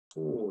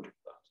forward of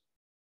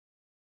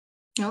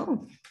that.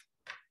 Oh,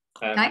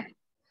 okay.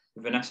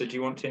 Vanessa, do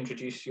you want to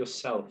introduce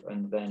yourself,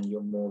 and then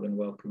you're more than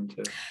welcome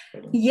to?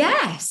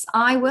 Yes,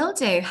 I will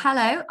do.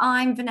 Hello,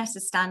 I'm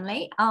Vanessa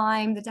Stanley.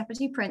 I'm the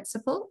Deputy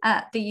Principal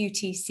at the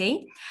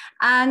UTC,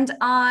 and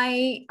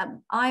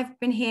I've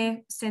been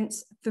here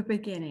since the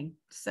beginning.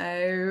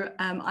 So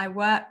I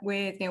work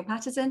with Neil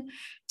Patterson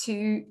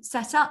to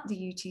set up the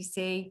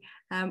UTC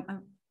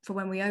for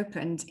when we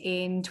opened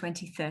in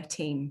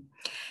 2013.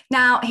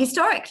 Now,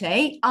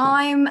 historically,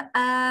 I'm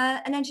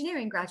an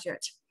engineering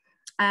graduate.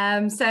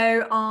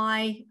 So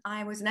I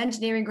was an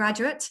engineering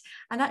graduate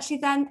and actually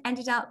then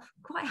ended up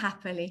quite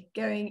happily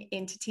going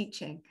into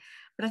teaching.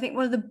 But I think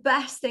one of the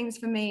best things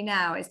for me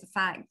now is the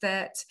fact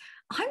that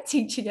I'm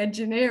teaching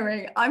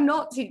engineering. I'm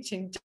not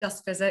teaching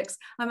just physics.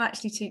 I'm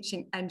actually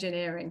teaching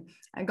engineering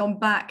and gone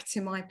back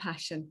to my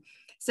passion.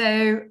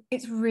 So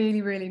it's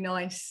really, really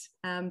nice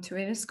to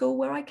be in a school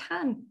where I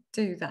can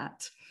do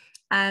that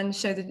and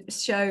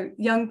show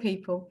young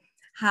people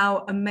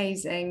how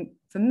amazing,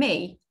 for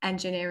me,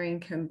 engineering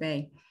can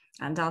be.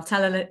 And I'll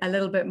tell a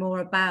little bit more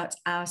about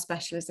our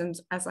specialisms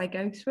as I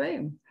go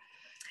through.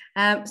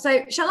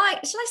 So shall I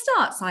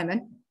start,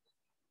 Simon?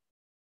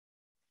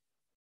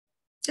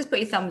 Just put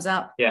your thumbs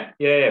up. Yeah.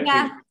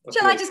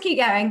 Shall I just keep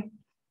going?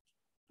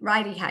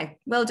 Righty-ho,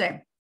 will do.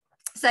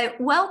 So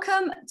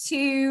welcome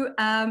to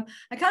a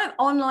kind of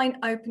online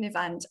open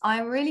event.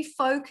 I'm really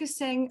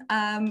focusing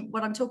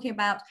what I'm talking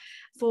about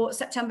for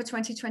September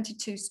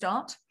 2022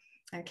 start.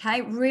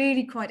 Okay,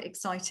 really quite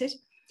excited.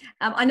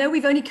 I know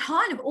we've only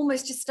kind of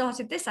almost just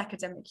started this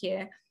academic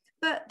year,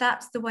 but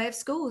that's the way of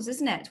schools,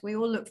 isn't it? We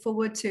all look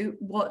forward to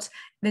what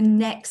the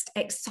next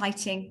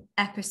exciting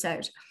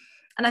episode.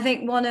 And I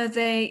think one of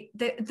the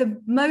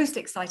most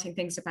exciting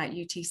things about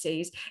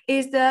UTCs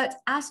is that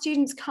our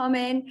students come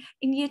in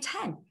year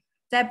 10.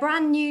 They're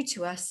brand new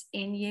to us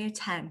in year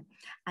 10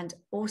 and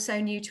also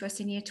new to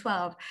us in year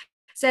 12.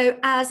 So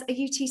as a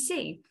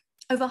UTC,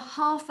 over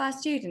half our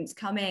students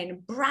come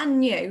in brand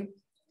new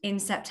in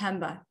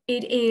September.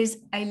 It is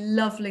a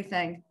lovely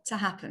thing to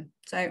happen.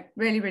 So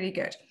really, really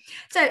good.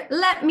 So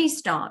let me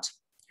start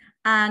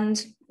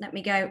and let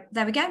me go.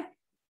 There we go.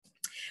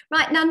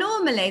 Right, now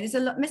normally there's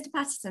a lot, Mr.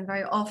 Patterson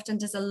very often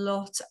does a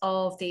lot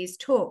of these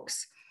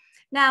talks.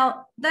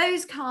 Now,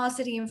 those cars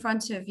sitting in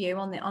front of you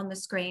on the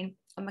screen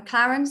are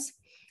McLaren's,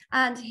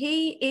 and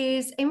he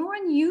is a more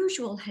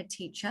unusual head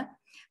teacher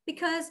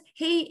because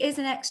he is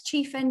an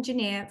ex-chief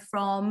engineer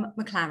from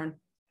McLaren.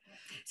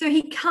 So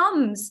he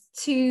comes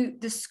to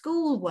the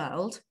school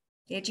world,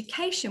 the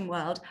education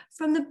world,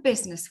 from the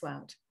business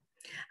world.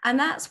 And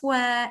that's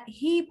where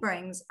he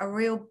brings a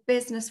real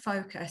business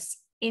focus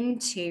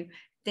into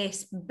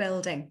this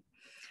building.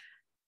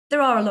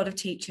 There are a lot of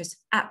teachers,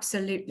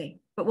 absolutely.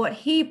 But what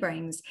he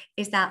brings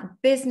is that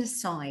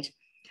business side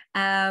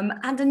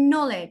and a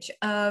knowledge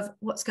of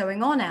what's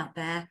going on out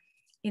there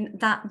in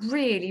that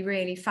really,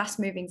 really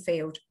fast-moving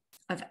field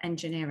of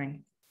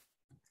engineering.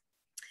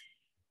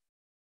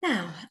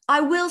 Now,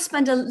 I will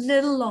spend a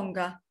little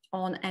longer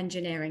on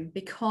engineering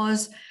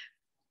because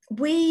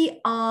we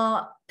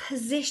are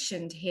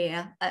positioned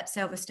here at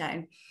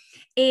Silverstone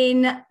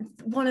in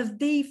one of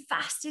the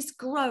fastest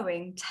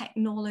growing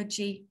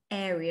technology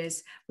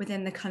areas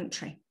within the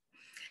country.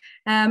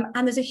 And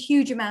there's a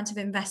huge amount of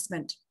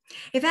investment.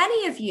 If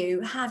any of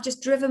you have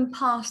just driven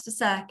past the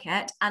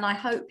circuit, and I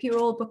hope you're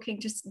all booking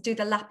to do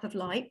the lap of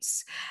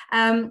lights,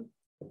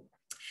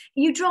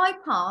 you drive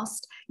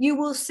past, you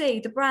will see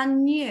the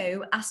brand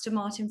new Aston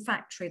Martin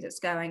factory that's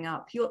going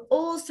up. You'll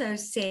also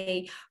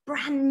see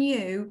brand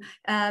new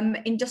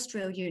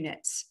industrial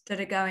units that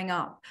are going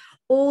up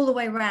all the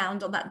way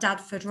around on that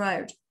Dadford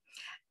Road.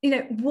 You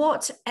know,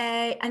 what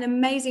an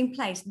amazing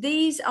place.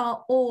 These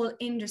are all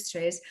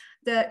industries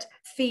that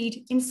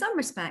feed, in some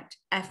respect,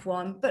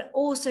 F1, but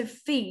also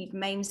feed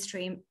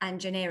mainstream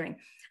engineering.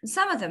 And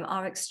some of them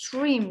are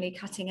extremely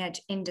cutting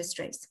edge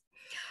industries.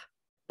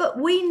 But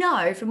we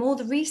know from all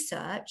the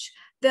research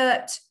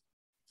that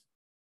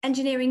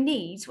engineering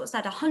needs, what's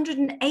that,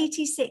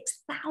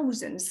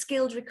 186,000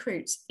 skilled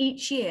recruits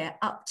each year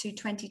up to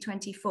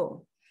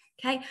 2024.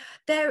 Okay,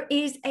 there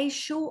is a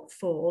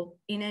shortfall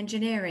in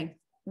engineering.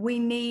 We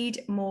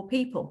need more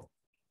people.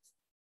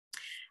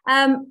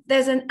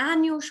 There's an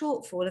annual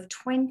shortfall of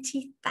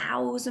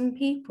 20,000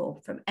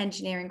 people from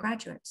engineering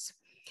graduates.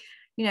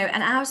 You know,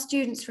 and our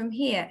students from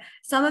here,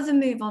 some of them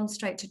move on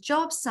straight to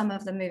jobs, some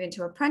of them move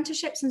into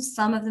apprenticeships, and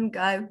some of them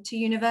go to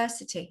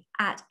university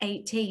at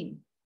 18.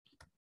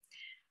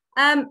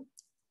 Now,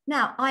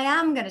 I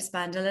am going to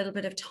spend a little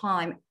bit of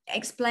time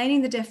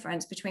explaining the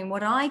difference between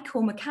what I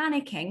call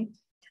mechanicking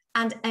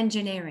and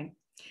engineering,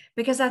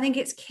 because I think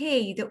it's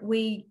key that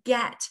we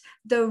get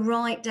the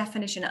right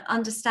definition and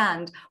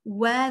understand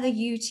where the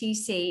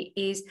UTC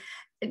is,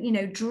 you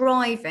know,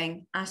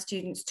 driving our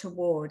students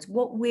towards,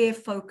 what we're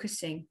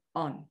focusing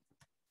on.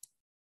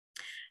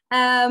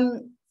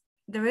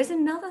 There is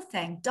another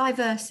thing,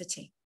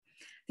 diversity.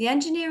 The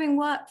engineering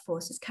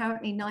workforce is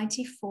currently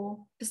 94%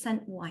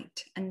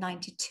 white and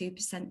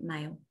 92%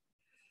 male.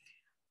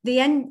 the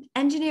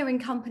engineering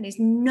companies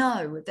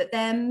know that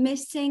they're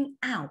missing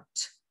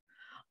out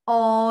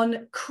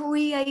on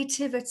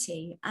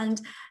creativity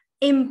and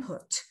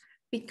input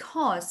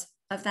because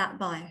of that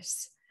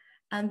bias.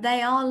 And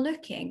they are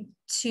looking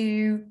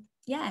to,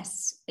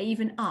 yes,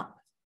 even up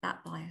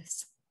that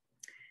bias.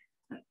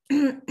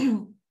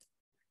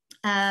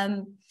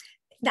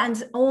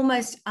 And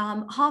almost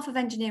half of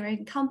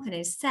engineering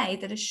companies say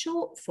that a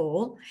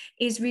shortfall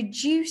is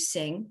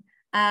reducing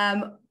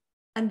and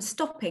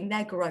stopping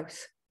their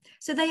growth.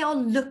 So they are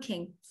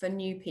looking for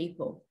new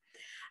people.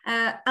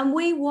 And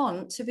we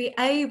want to be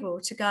able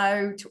to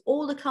go to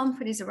all the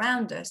companies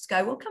around us,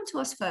 go, well, come to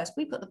us first.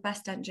 We've got the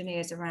best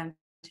engineers around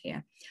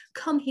here.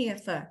 Come here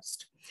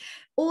first.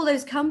 All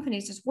those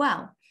companies as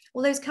well,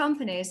 all those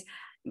companies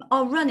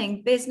are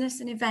running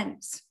business and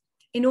events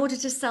in order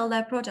to sell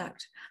their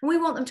product. And we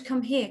want them to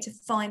come here to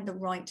find the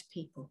right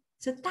people.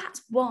 So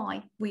that's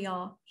why we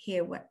are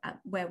here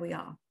where we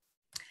are.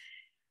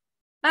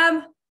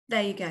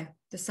 There you go,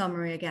 the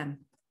summary again.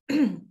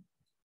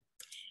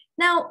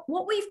 Now,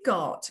 what we've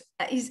got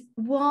is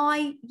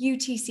why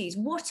UTCs,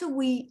 what are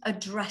we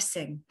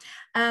addressing?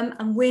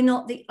 And we're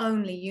not the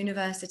only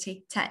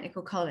university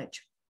technical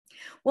college.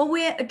 Well,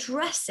 we're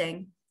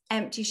addressing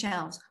empty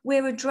shelves.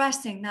 We're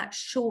addressing that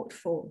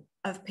shortfall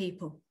of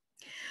people.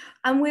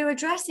 And we're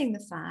addressing the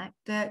fact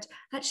that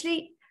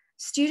actually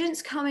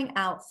students coming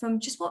out from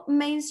just what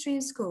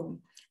mainstream school,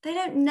 they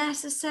don't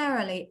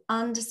necessarily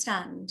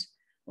understand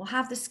or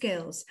have the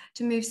skills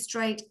to move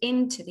straight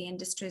into the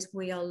industries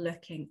we are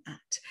looking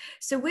at.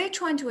 So we're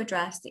trying to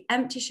address the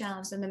empty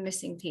shelves and the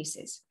missing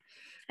pieces.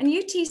 And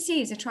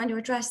UTCs are trying to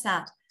address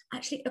that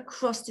actually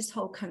across this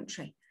whole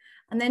country.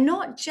 And they're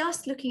not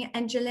just looking at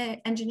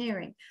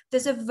engineering.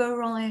 There's a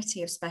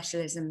variety of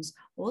specialisms,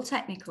 all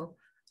technical,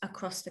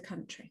 across the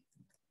country.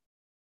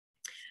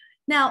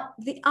 Now,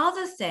 the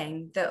other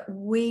thing that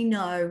we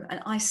know,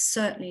 and I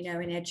certainly know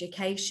in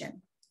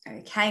education,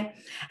 okay,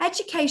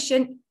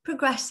 education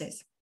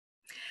progresses.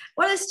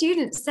 One of the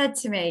students said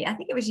to me, I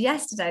think it was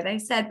yesterday, they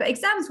said, but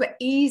exams were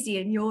easy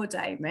in your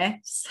day,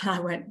 miss. I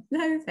went,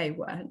 no, they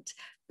weren't,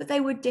 but they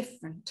were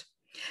different.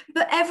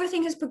 But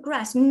everything has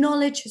progressed,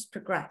 knowledge has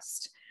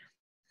progressed.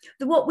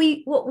 What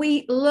we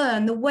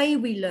learn, the way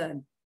we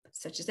learn,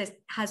 such as this,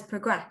 has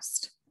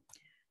progressed.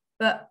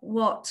 But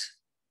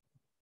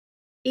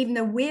even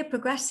though we're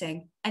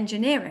progressing,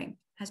 engineering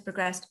has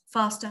progressed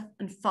faster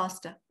and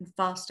faster and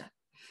faster.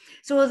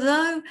 So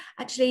although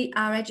actually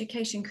our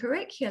education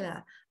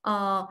curricula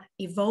are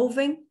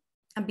evolving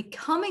and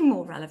becoming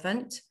more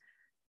relevant,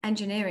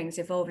 engineering is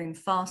evolving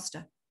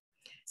faster.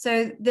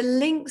 So the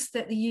links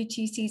that the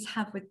UTCs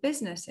have with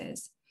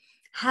businesses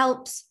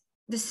helps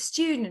the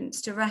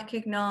students to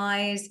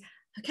recognize,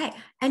 okay,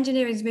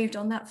 engineering's moved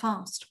on that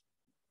fast.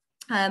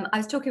 I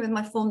was talking with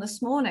my form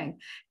this morning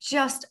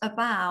just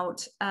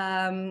about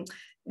the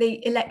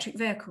electric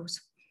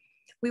vehicles.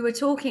 We were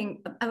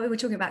talking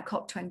about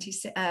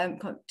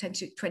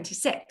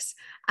COP26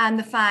 and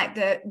the fact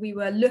that we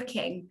were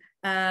looking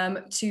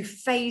to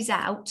phase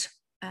out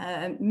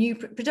new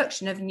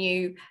production of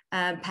new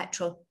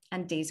petrol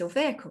and diesel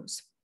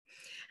vehicles.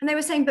 And they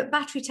were saying, but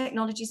battery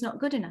technology is not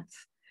good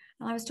enough.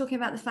 And I was talking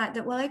about the fact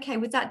that, well, okay,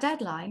 with that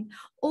deadline,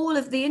 all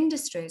of the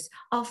industries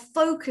are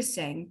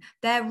focusing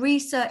their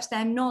research,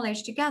 their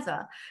knowledge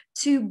together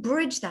to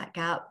bridge that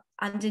gap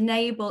and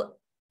enable,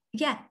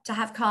 to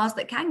have cars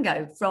that can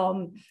go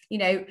from,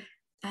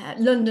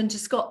 London to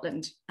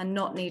Scotland and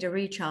not need a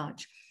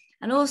recharge.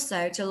 And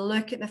also to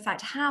look at the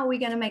fact, how are we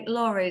going to make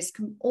lorries,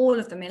 all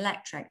of them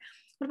electric?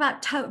 What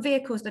about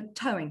vehicles that are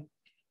towing?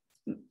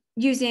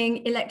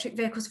 Using electric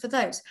vehicles for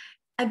those,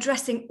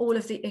 addressing all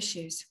of the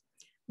issues.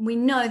 We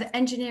know that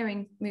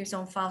engineering moves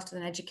on faster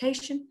than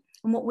education.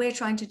 And what we're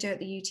trying to do at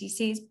the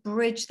UTC is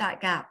bridge that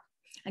gap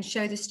and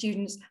show the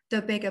students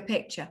the bigger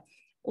picture.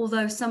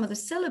 Although some of the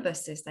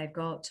syllabuses they've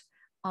got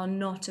are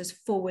not as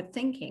forward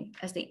thinking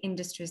as the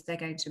industries they're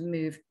going to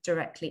move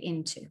directly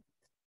into.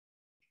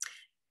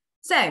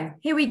 So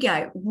here we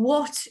go.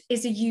 What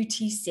is a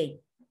UTC?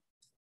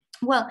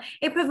 Well,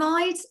 it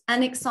provides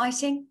an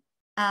exciting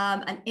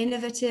an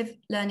innovative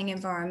learning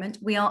environment.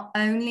 We are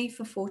only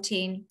for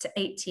 14 to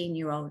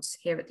 18-year-olds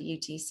here at the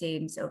UTC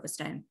in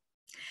Silverstone.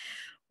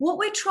 What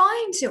we're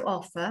trying to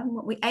offer,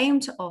 what we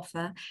aim to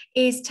offer,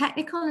 is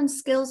technical and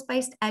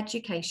skills-based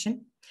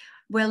education.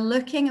 We're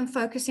looking and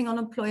focusing on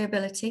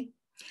employability.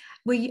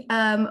 We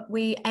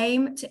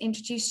aim to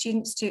introduce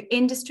students to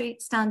industry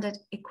standard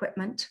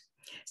equipment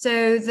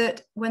so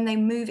that when they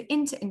move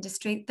into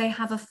industry, they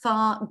have a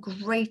far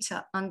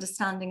greater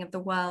understanding of the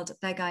world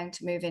that they're going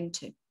to move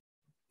into.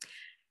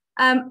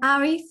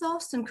 Our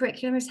ethos and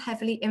curriculum is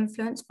heavily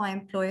influenced by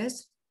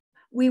employers.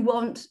 We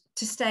want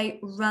to stay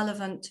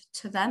relevant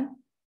to them.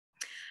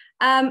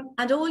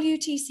 And all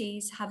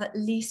UTCs have at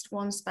least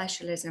one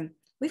specialism.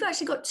 We've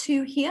actually got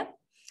two here.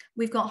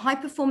 We've got high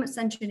performance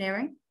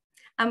engineering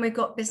and we've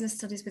got business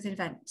studies with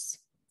events.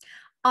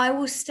 I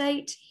will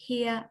state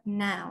here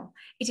now,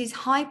 it is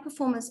high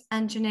performance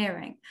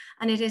engineering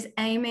and it is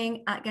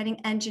aiming at getting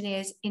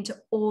engineers into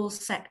all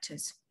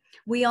sectors.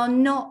 We are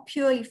not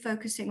purely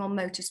focusing on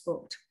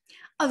motorsport.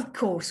 Of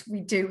course,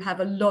 we do have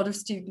a lot of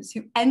students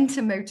who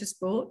enter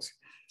motorsport.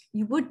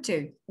 You would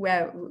do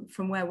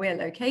from where we're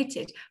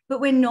located,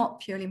 but we're not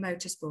purely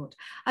motorsport.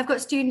 I've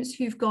got students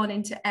who've gone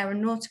into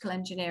aeronautical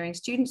engineering,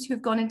 students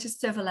who've gone into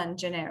civil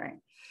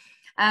engineering.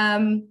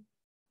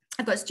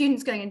 I've got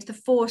students going into the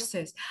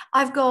forces.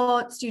 I've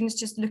got students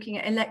just looking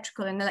at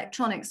electrical and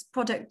electronics,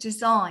 product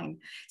design.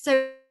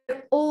 So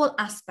all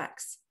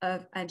aspects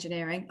of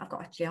engineering. I've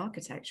got actually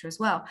architecture as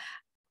well,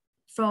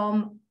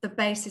 from the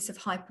basis of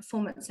high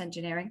performance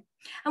engineering.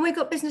 And we've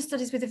got business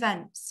studies with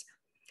events.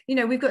 You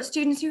know, we've got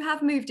students who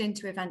have moved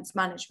into events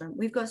management.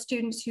 We've got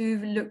students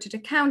who've looked at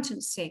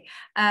accountancy,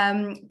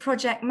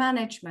 project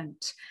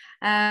management,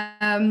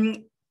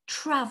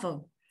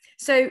 travel.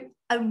 So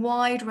a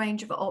wide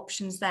range of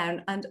options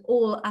there, and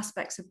all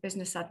aspects of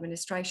business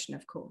administration,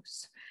 of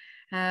course.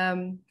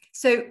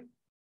 So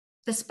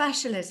the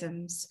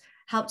specialisms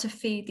help to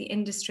feed the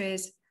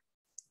industries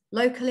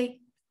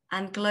locally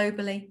and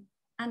globally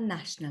and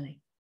nationally.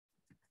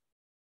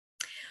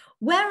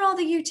 Where are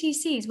the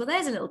UTCs? Well,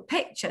 there's a little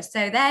picture.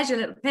 So there's your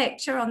little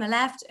picture on the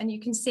left, and you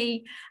can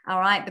see,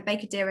 all right, the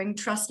Baker Deering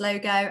Trust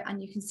logo,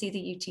 and you can see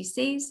the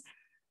UTCs,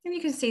 and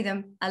you can see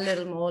them a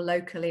little more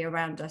locally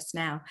around us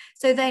now.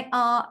 So they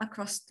are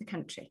across the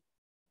country.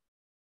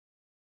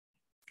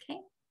 Okay.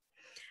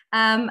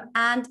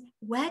 And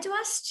where do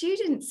our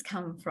students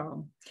come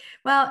from?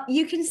 Well,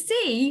 you can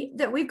see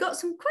that we've got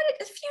quite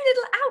a few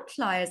little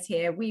outliers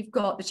here. We've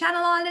got the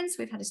Channel Islands.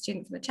 We've had a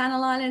student from the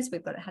Channel Islands.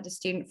 We've had a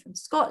student from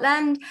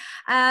Scotland.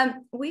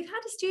 We've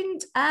had a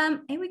student,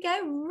 here we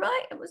go,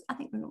 right, I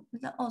think,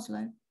 was that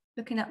Oslo,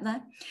 looking up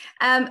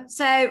there.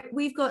 So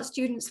we've got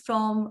students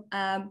from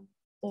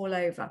all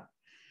over.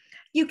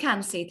 You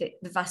can see that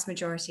the vast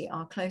majority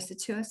are closer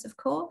to us, of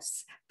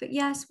course, but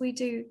yes, we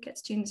do get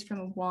students from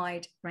a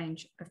wide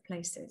range of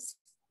places.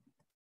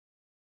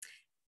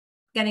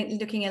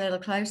 Looking a little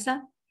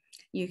closer,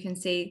 you can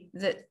see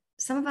that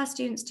some of our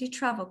students do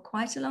travel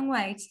quite a long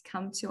way to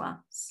come to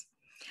us.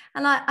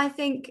 And I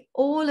think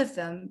all of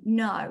them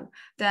know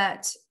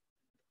that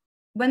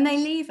when they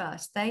leave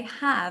us, they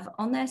have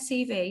on their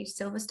CV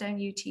Silverstone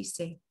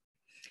UTC.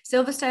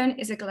 Silverstone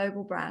is a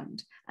global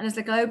brand, and as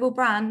a global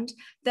brand,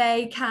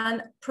 they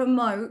can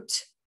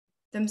promote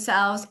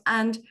themselves,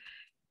 and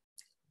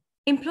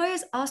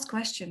employers ask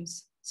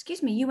questions.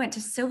 Excuse me, you went to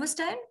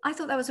Silverstone? I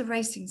thought that was a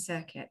racing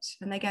circuit.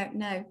 And they go,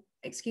 no,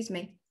 excuse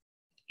me,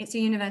 it's a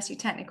university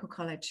technical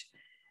college,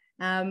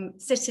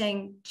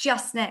 sitting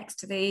just next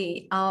to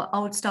the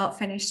old start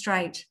finish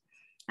straight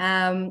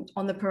on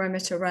the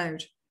perimeter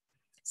road.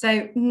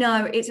 So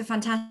no, it's a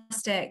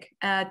fantastic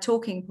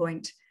talking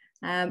point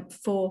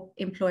for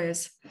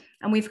employers.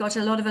 And we've got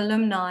a lot of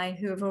alumni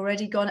who have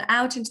already gone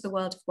out into the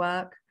world of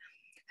work,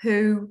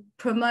 who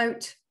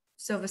promote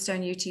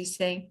Silverstone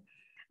UTC,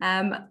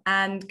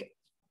 and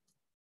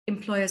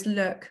employers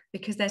look,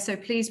 because they're so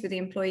pleased with the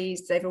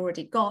employees they've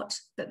already got,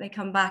 that they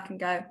come back and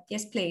go,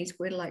 yes, please,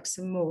 we'd like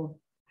some more.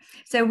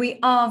 So we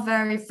are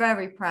very,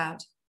 very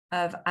proud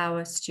of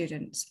our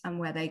students and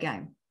where they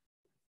go.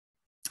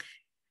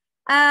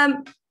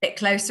 Bit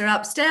closer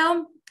up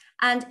still.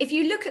 And if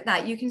you look at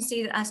that, you can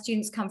see that our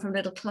students come from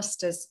little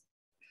clusters.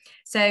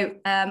 So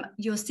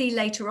you'll see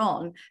later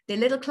on, the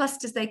little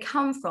clusters they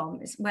come from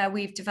is where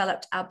we've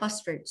developed our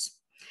bus routes.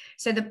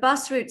 So the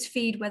bus routes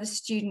feed where the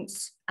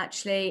students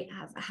actually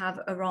have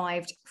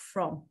arrived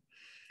from.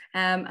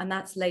 And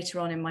that's later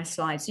on in my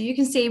slide. So you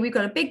can see we've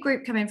got a big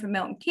group coming from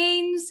Milton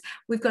Keynes.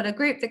 We've got a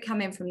group that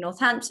come in from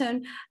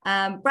Northampton,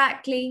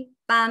 Brackley,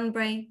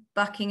 Banbury,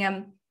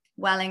 Buckingham,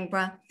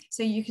 Wellingborough.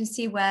 So you can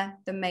see where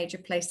the major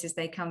places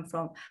they come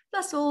from,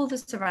 plus all the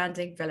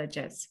surrounding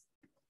villages.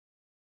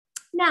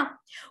 Now,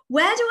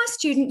 where do our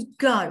students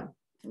go?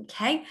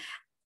 Okay,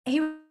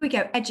 here we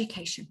go,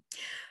 education.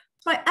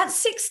 Right, at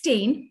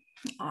 16,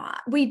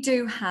 we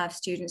do have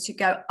students who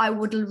go, I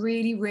would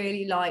really,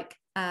 really like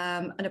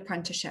an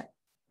apprenticeship.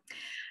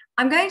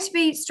 I'm going to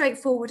be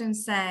straightforward and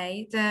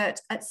say that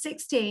at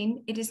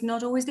 16, it is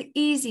not always the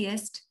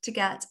easiest to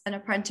get an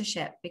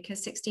apprenticeship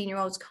because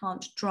 16-year-olds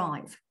can't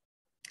drive.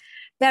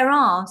 There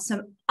are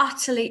some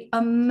utterly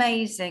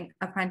amazing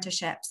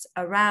apprenticeships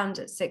around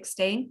at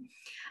 16.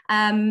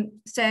 And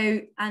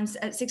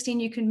at 16,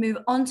 you can move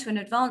on to an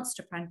advanced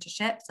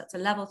apprenticeship. So that's a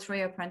level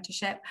 3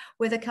 apprenticeship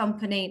with a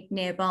company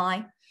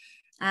nearby.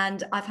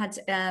 And I've had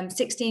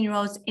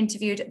 16-year-olds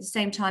interviewed at the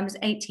same time as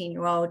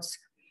 18-year-olds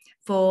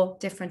for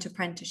different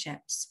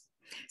apprenticeships.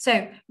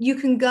 So you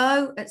can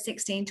go at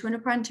 16 to an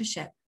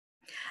apprenticeship.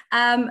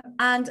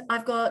 And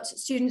I've got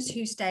students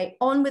who stay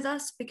on with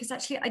us because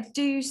actually I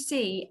do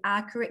see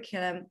our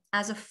curriculum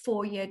as a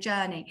 4-year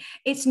journey.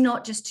 It's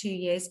not just 2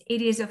 years,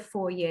 it is a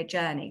 4-year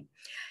journey.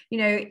 You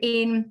know,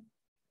 in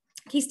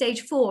Key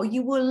Stage 4,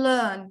 you will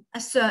learn a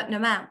certain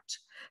amount,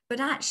 but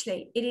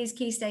actually it is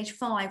Key Stage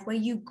 5 where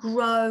you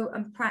grow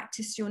and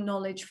practice your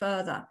knowledge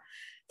further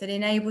that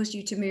enables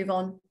you to move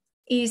on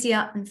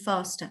easier and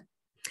faster.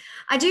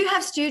 I do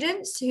have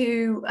students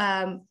who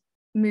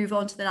move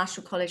on to the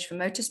National College for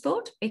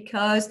Motorsport,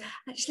 because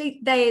actually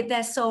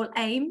their sole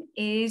aim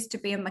is to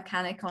be a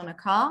mechanic on a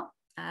car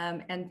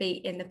and be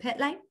in the pit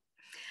lane.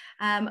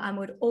 And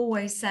would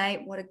always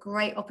say what a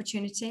great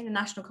opportunity. The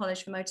National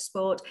College for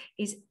Motorsport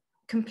is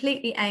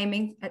completely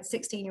aiming at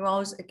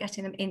 16-year-olds, at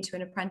getting them into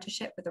an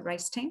apprenticeship with a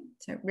race team.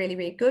 So really,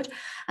 really good.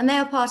 And they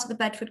are part of the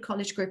Bedford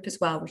College Group as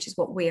well, which is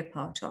what we are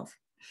part of.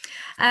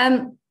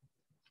 And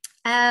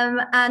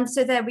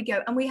so there we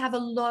go. And we have a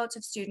lot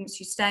of students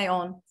who stay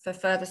on for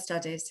further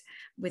studies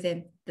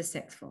within the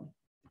sixth form.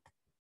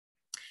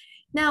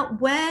 Now,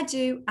 where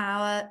do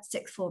our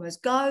sixth formers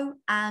go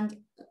and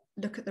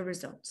look at the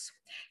results?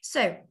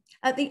 So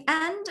at the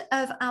end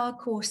of our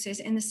courses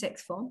in the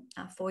sixth form,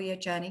 our 4-year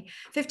journey,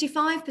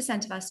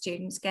 55% of our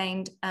students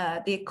gained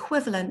the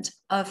equivalent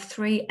of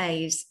 3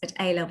 A's at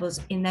A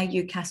levels in their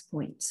UCAS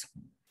points.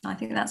 I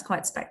think that's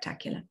quite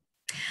spectacular.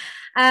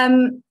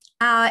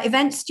 Our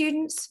event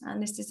students,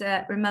 and this is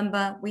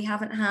remember, we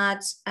haven't had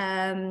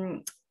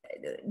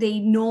the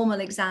normal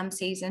exam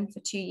season for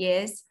 2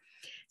 years,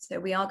 so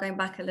we are going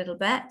back a little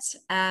bit,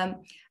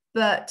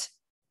 but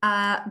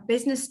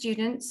business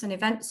students and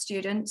event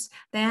students,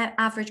 their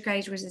average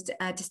grade was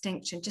a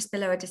distinction, just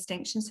below a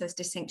distinction, so it's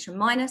distinction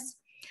minus.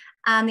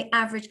 And the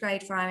average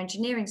grade for our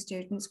engineering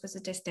students was a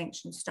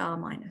distinction star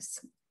minus.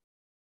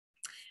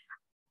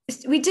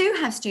 We do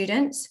have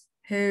students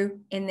who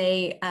in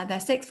their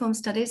sixth form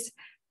studies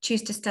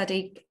choose to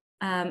study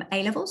A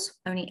levels,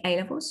 only A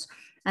levels,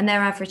 and their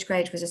average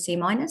grade was a C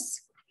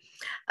minus.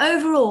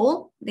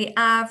 Overall, the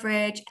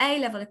average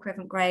A-level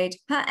equivalent grade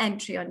per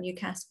entry on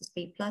UCAS was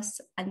B+,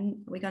 and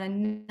we got a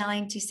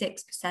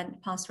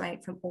 96% pass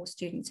rate from all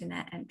students in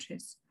their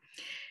entries.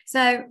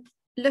 So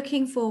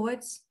looking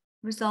forwards,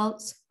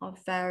 results are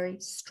very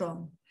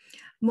strong.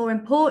 More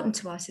important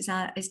to us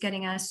is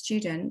getting our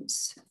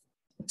students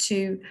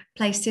to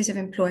places of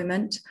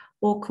employment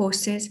or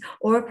courses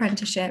or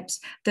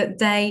apprenticeships that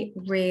they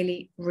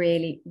really,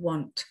 really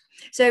want.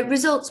 So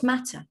results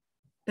matter,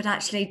 but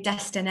actually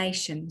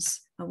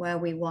destinations are where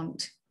we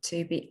want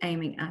to be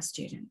aiming our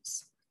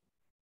students.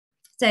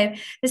 So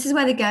this is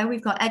where they go.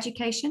 We've got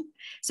education.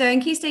 So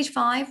in Key Stage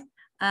 5,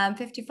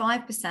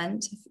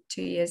 55%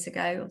 2 years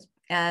ago,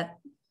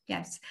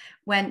 yes,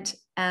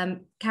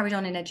 carried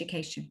on in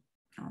education.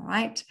 All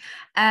right.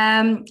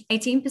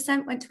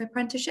 18% went to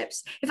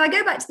apprenticeships. If I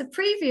go back to the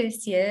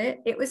previous year,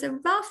 it was a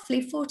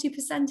roughly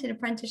 40% in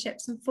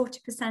apprenticeships and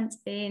 40%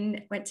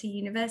 went to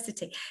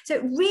university. So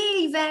it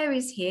really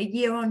varies here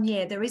year on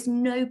year. There is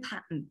no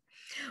pattern.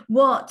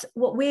 What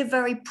we're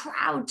very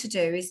proud to do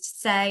is to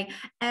say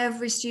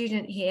every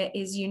student here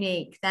is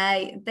unique.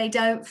 They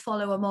don't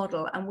follow a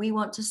model, and we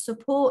want to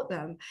support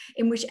them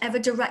in whichever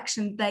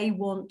direction they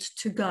want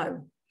to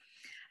go.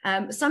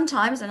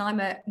 Sometimes, and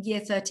I'm a year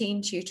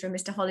 13 tutor and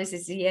Mr. Hollis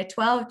is a year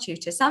 12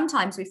 tutor,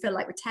 sometimes we feel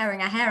like we're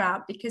tearing our hair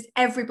out because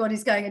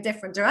everybody's going a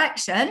different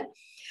direction.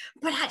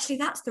 But actually,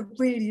 that's the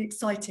really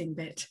exciting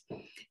bit.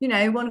 You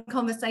know, one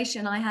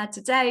conversation I had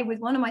today with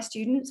one of my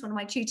students, one of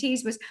my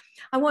tutees, was,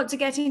 I want to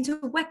get into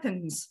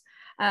weapons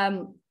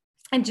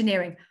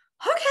engineering.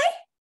 Okay,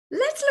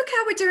 let's look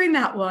how we're doing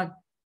that one.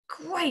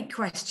 Great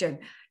question.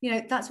 You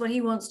know, that's what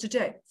he wants to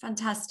do.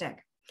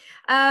 Fantastic.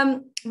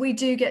 We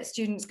do get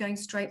students going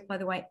straight, by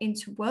the way,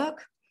 into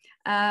work.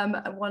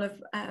 One of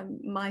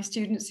my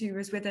students who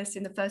was with us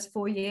in the first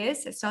 4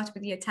 years, so started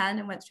with year 10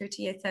 and went through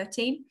to year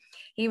 13.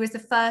 He was the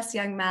first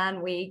young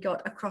man we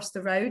got across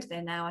the road.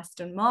 They're now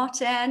Aston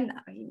Martin.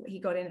 He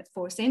got in at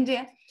Force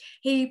India.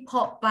 He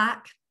popped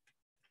back,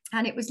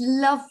 and it was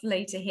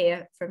lovely to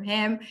hear from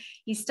him.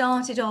 He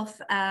started off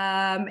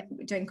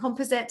doing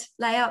composite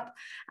layup,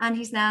 and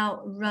he's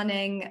now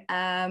running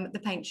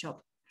the paint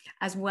shop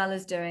as well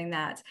as doing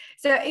that.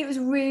 So it was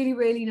really,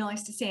 really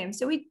nice to see him.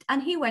 So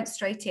he went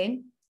straight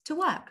in to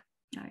work,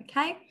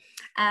 okay,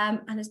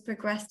 and has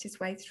progressed his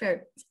way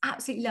through. It's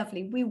absolutely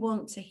lovely. We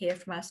want to hear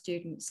from our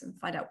students and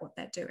find out what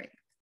they're doing.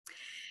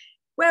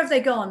 Where have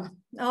they gone?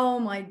 Oh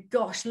my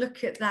gosh,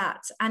 look at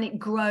that. And it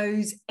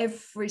grows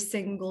every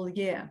single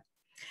year.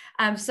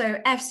 So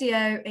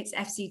FCO, it's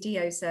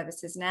FCDO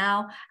services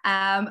now.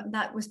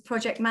 That was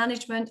project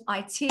management,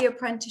 IT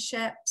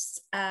apprenticeships.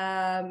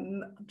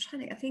 I'm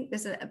trying to think, I think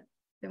there's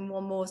been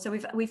one more. So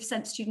we've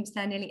sent students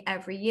there nearly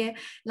every year.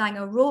 Lang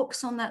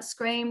O'Rourke's on that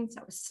screen.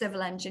 That was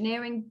civil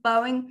engineering,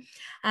 Boeing.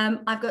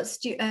 I've got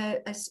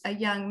a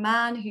young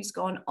man who's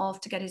gone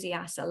off to get his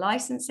EASA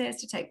licenses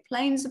to take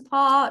planes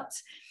apart.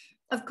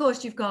 Of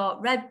course, you've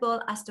got Red Bull,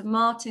 Aston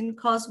Martin,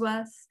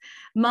 Cosworth,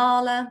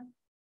 Marla.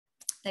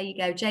 There you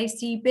go,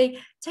 JCB,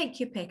 take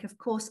your pick, of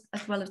course,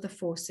 as well as the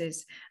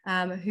forces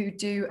who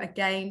do,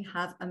 again,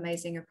 have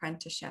amazing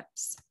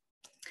apprenticeships.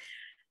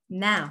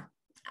 Now,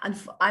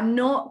 I'm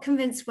not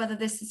convinced whether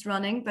this is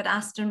running, but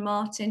Aston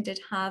Martin did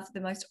have the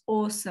most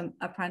awesome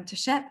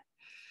apprenticeship.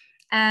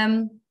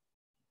 While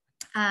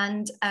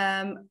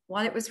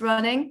it was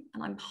running,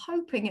 and I'm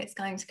hoping it's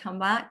going to come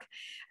back,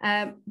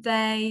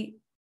 they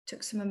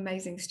took some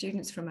amazing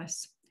students from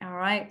us. All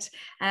right.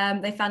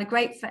 They found a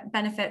great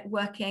benefit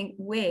working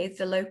with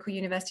the local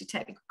university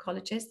technical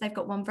colleges. They've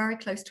got one very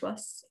close to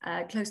us,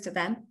 close to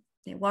them,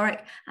 near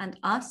Warwick and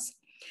us,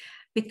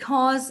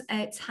 because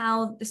it's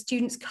how the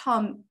students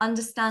come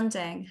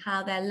understanding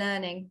how their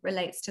learning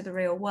relates to the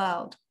real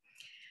world.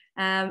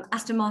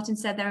 Aston Martin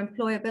said their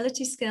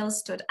employability skills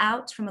stood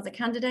out from other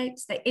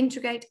candidates. They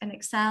integrate and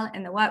excel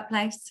in the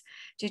workplace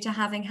due to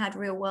having had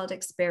real world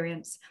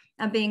experience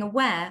and being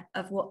aware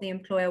of what the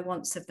employer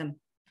wants of them.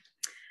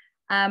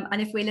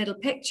 And if we little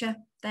picture,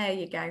 there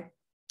you go.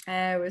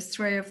 There was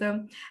 3 of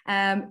them.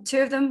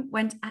 2 of them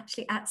went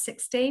actually at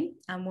 16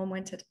 and 1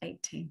 went at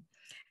 18.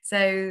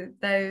 So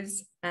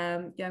those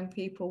young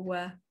people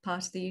were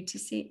part of the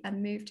UTC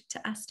and moved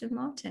to Aston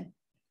Martin.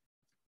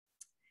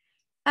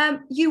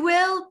 You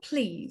will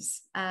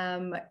please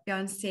go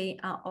and see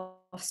our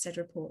Ofsted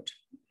report.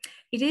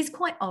 It is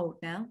quite old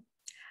now,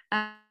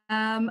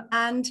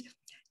 and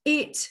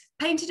it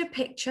painted a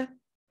picture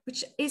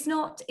which is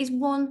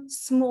one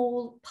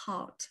small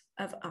part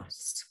of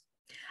us.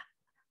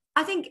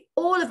 I think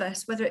all of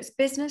us, whether it's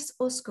business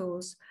or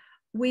schools,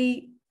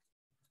 we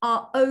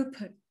are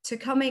open to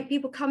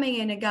people coming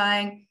in and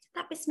going,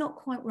 that bit's not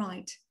quite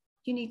right.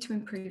 You need to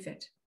improve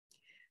it.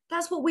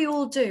 That's what we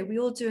all do. We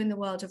all do in the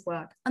world of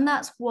work. And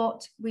that's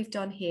what we've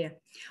done here.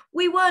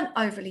 We weren't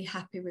overly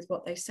happy with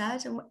what they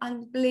said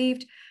and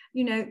believed,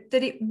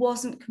 that it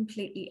wasn't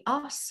completely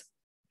us.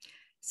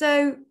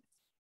 So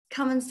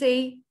come and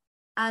see.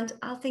 And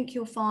I think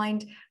you'll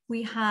find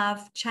we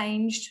have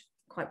changed,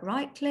 quite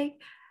rightly,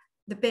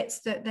 the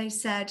bits that they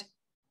said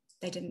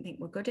they didn't think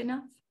were good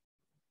enough.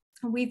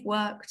 And we've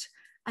worked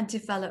and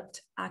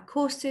developed our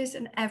courses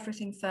and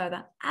everything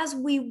further, as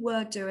we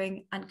were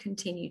doing and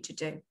continue to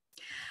do.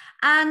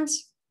 And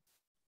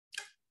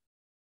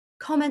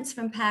comments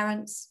from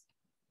parents,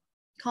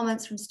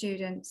 comments from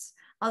students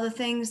are the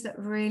things that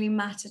really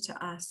matter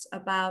to us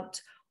about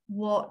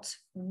what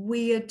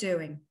we are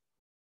doing.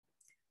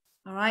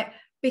 All right,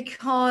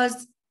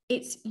 because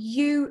it's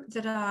you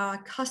that are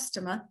our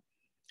customer,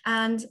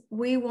 and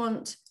we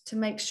want to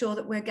make sure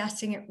that we're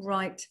getting it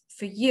right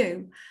for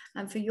you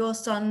and for your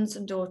sons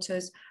and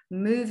daughters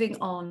moving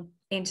on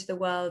into the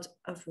world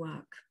of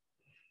work.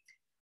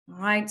 All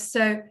right,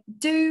 so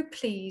do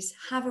please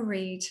have a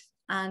read,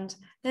 and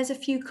there's a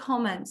few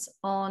comments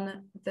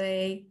on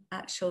the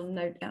actual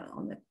note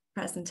on the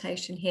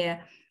presentation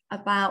here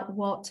about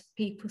what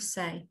people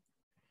say.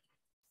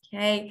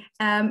 Okay,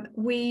 I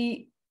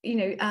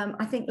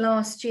think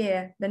last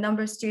year the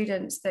number of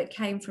students that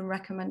came from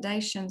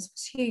recommendations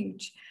was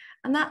huge,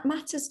 and that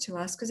matters to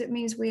us because it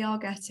means we are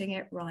getting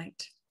it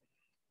right,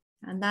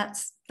 and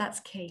that's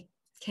key.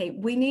 Okay,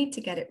 we need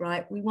to get it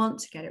right. We want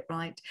to get it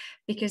right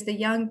because the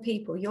young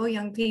people, your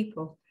young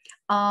people,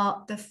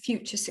 are the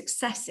future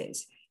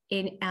successes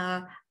in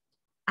our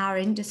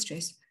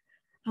industries,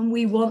 and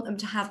we want them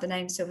to have the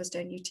name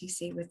Silverstone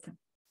UTC with them.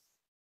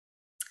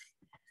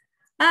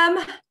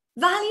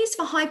 Values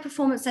for high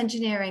performance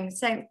engineering.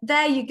 So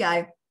there you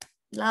go.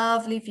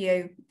 Lovely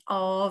view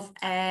of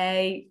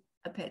a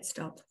pit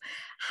stop.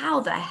 How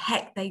the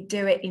heck they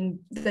do it in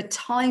the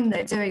time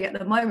they're doing it at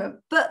the moment,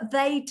 but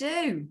they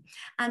do.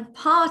 And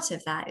part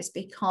of that is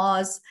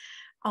because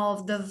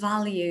of the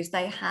values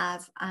they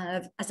have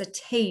as a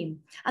team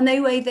and the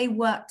way they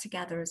work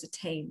together as a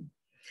team.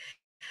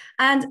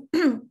 And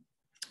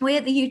we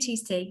at the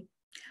UTC,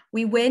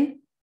 we win.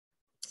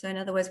 So in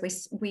other words,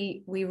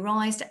 we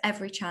rise to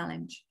every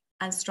challenge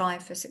and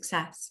strive for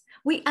success.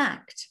 We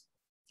act.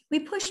 We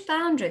push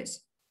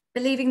boundaries,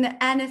 believing that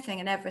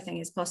anything and everything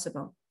is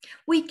possible.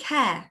 We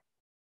care.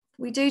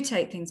 We do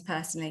take things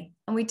personally,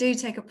 and we do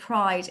take a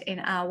pride in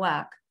our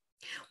work.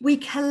 We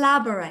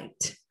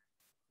collaborate.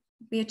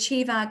 We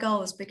achieve our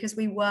goals because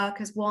we work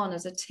as one,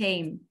 as a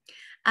team.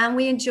 And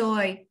we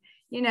enjoy,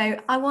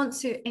 I want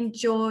to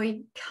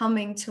enjoy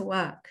coming to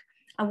work.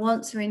 I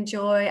want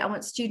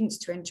students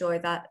to enjoy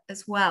that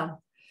as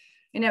well.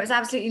 It was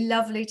absolutely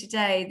lovely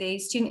today. The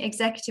Student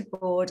Executive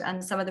Board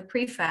and some of the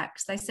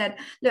prefects, they said,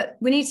 look,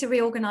 we need to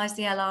reorganise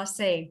the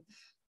LRC.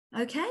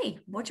 Okay,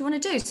 what do you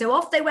want to do? So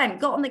off they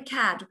went, got on the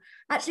CAD,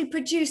 actually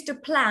produced a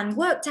plan,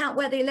 worked out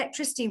where the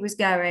electricity was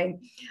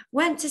going,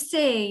 went to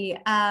see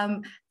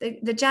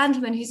the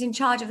gentleman who's in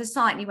charge of the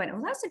site, and he went,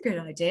 oh, that's a good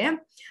idea.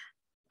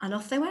 And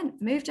off they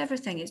went, moved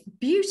everything. It's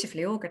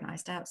beautifully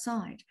organised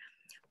outside,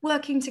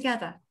 working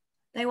together.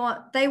 They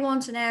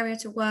want an area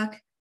to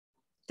work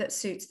that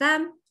suits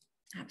them.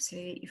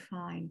 Absolutely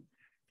fine.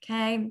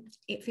 Okay,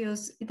 it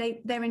feels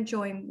they're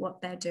enjoying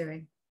what they're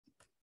doing.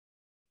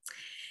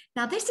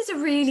 Now, this is a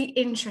really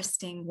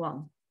interesting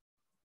one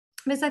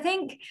because I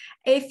think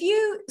if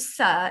you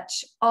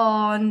search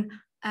on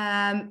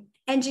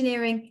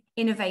engineering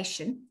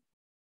innovation,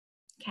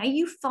 okay,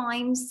 you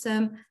find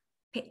some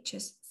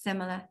pictures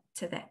similar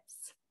to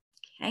this.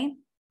 Okay,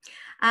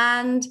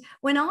 and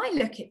when I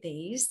look at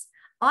these,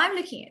 I'm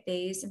looking at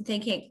these and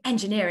thinking,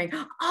 engineering,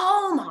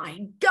 oh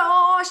my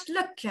gosh,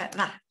 look at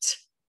that.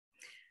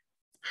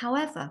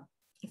 However,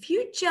 if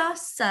you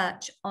just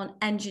search on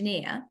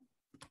engineer,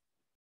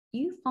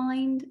 you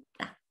find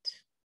that.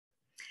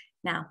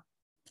 Now,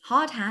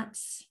 hard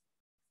hats,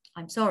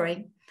 I'm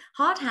sorry,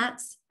 hard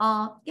hats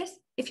are, yes,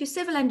 if you're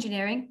civil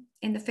engineering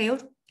in the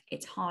field,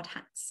 it's hard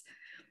hats,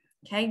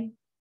 okay?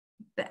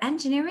 But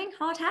engineering,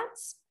 hard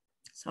hats?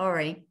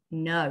 Sorry,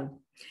 no.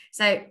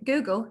 So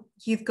Google,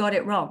 you've got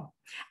it wrong.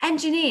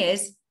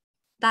 Engineers,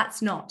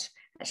 that's not.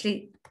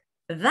 Actually,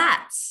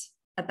 that's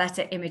a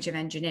better image of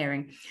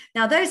engineering.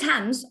 Now, those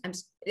hands,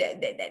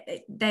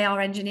 they are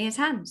engineers'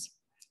 hands.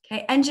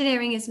 Okay,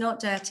 engineering is not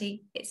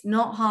dirty. It's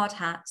not hard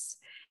hats.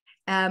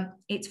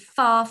 It's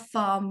far,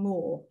 far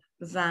more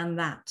than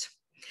that.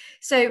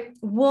 So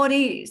what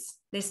is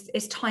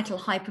this title,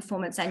 high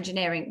performance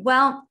engineering?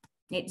 Well,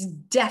 it's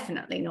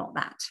definitely not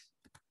that.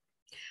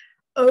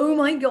 Oh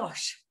my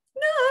gosh,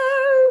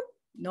 no,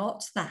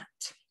 not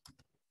that.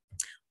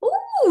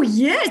 Oh,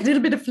 yes, a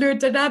little bit of fluid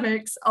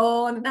dynamics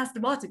on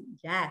Aston Martin.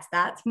 Yes,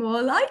 that's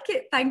more like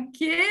it. Thank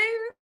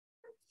you.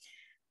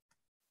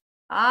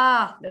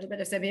 A little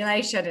bit of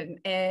simulation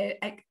and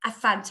a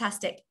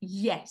fantastic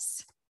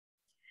yes.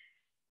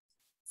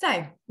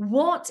 So,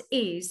 what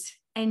is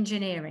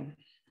engineering?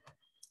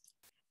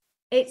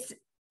 It's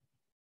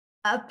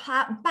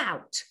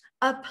about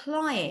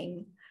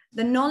applying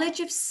the knowledge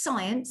of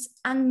science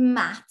and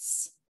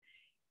maths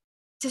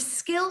to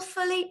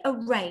skillfully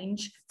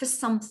arrange for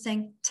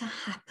something to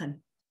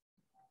happen.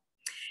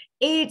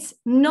 It's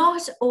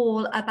not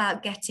all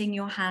about getting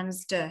your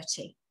hands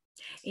dirty.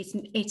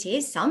 It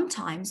is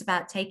sometimes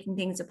about taking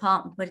things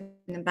apart and putting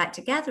them back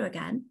together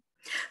again,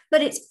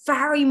 but it's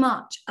very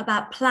much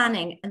about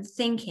planning and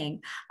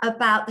thinking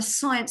about the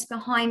science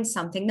behind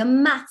something, the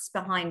maths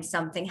behind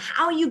something.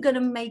 How are you going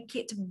to make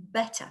it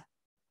better?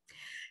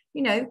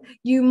 You know,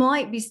 you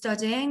might be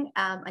studying,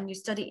 and you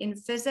study in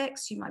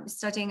physics, you might be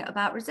studying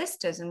about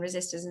resistors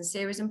in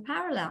series and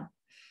parallel.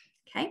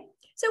 Okay,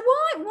 so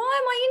why am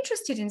I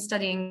interested in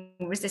studying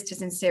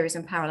resistors in series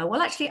and parallel?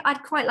 Well, actually,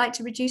 I'd quite like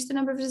to reduce the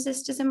number of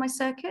resistors in my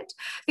circuit,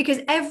 because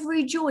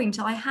every joint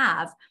I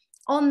have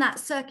on that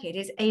circuit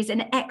is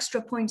an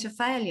extra point of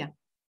failure.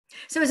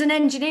 So as an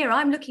engineer,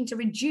 I'm looking to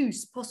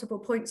reduce possible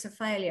points of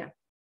failure.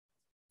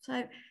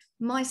 So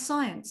my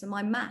science and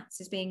my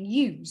maths is being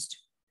used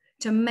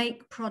to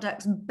make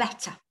products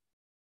better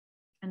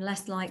and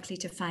less likely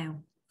to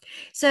fail.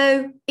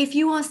 So if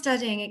you are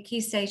studying at Key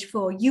Stage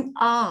 4, you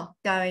are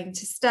going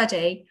to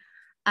study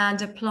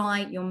and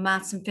apply your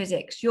maths and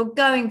physics. You're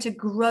going to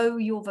grow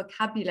your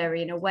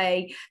vocabulary in a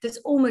way that's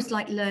almost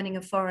like learning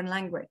a foreign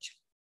language.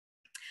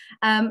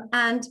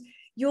 And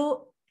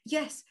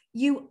yes,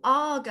 you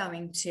are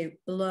going to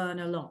learn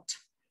a lot,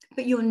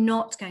 but you're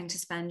not going to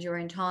spend your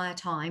entire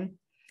time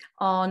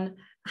on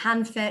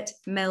hand fit,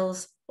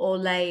 mills or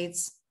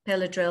lathes,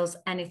 pillar drills,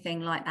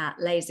 anything like that,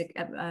 laser,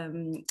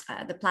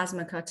 the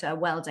plasma cutter,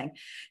 welding.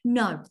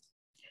 No,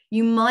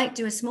 you might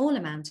do a small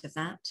amount of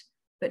that,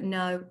 but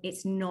no,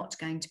 it's not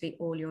going to be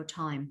all your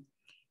time.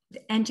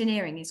 The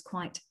engineering is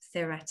quite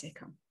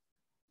theoretical.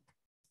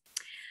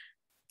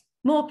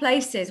 More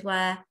places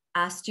where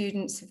our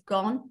students have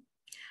gone,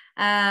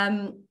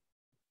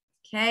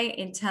 okay,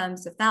 in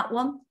terms of that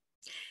one.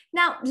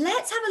 Now,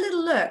 let's have a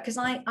little look, because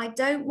I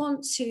don't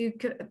want to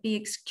be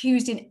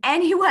excused in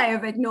any way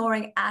of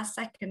ignoring our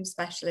second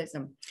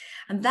specialism,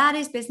 and that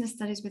is business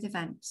studies with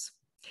events.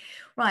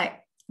 Right,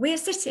 we're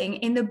sitting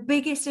in the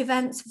biggest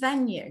events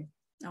venue,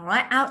 all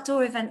right,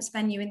 outdoor events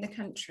venue in the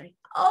country.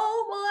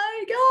 Oh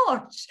my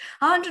gosh,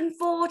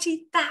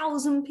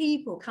 140,000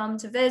 people come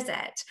to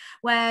visit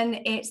when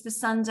it's the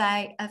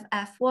Sunday of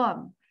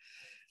F1.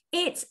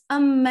 It's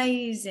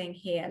amazing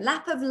here.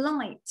 Lap of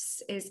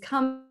Lights is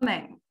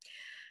coming.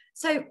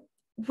 So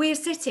we're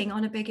sitting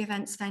on a big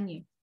events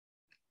venue.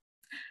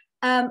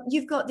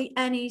 You've got the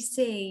NEC,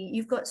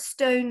 you've got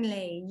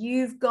Stoneleigh,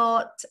 you've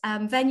got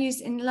venues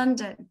in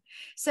London.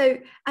 So,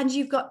 and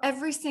you've got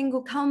every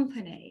single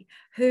company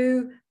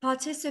who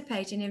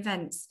participate in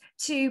events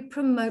to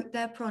promote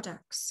their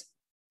products.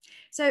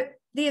 So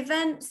the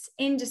events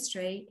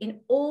industry in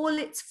all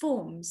its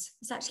forms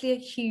is actually a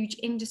huge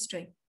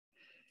industry.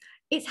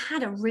 It's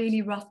had a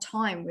really rough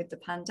time with the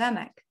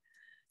pandemic.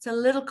 It's a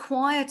little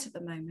quiet at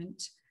the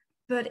moment,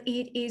 but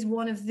it is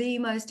one of the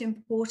most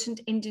important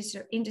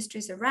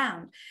industries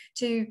around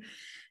to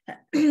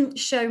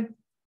show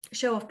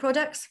off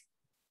products,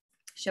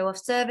 show off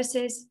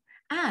services,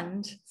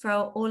 and for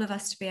all of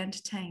us to be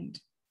entertained.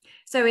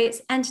 So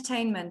it's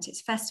entertainment,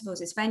 it's festivals,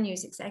 it's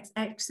venues, it's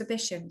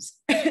exhibitions,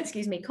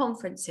 excuse me,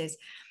 conferences,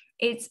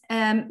 it's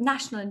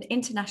national and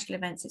international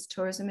events, it's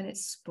tourism, and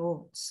it's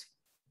sports.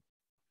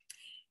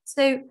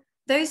 So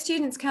those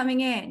students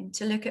coming in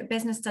to look at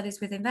business studies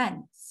with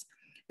events,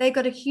 they've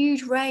got a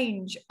huge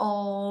range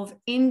of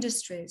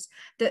industries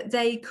that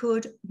they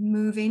could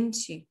move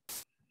into,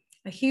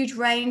 a huge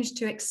range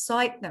to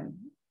excite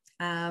them,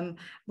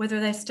 whether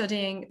they're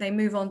studying, they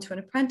move on to an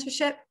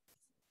apprenticeship,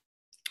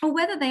 or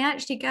whether they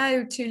actually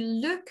go to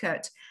look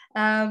at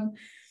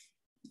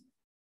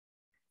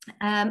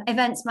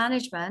events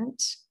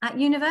management at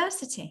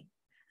university.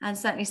 And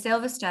certainly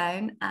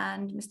Silverstone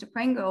and Mr.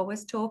 Pringle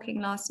was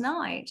talking last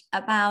night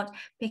about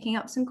picking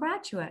up some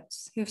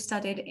graduates who've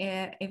studied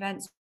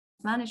events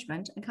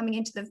management and coming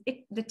into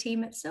the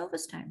team at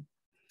Silverstone.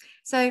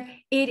 So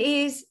it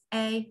is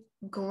a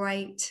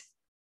great,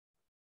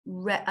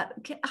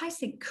 I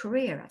think,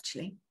 career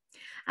actually.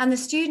 And the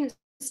students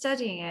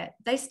studying it,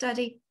 they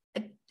study,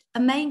 a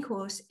main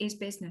course is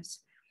business.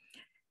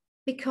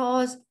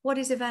 Because what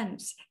is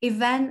events?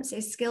 Events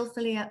is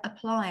skillfully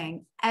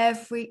applying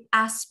every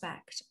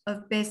aspect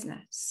of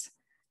business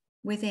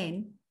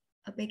within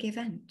a big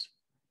event.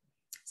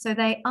 So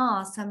they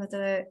are some of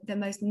the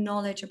most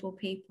knowledgeable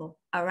people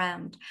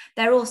around.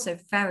 They're also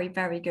very,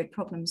 very good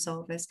problem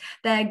solvers.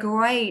 They're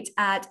great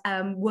at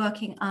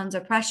working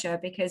under pressure,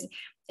 because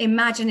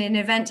imagine an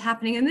event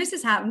happening and this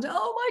has happened.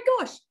 Oh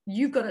my gosh,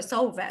 you've got to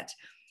solve it.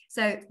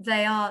 So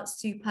they are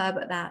superb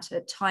at that,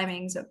 at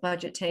timings, at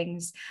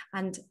budgetings,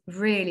 and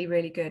really,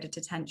 really good at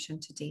attention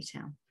to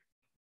detail.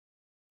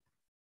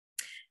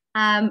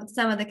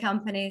 Some of the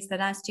companies that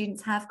our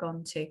students have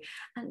gone to,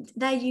 and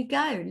there you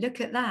go,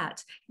 look at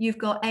that. You've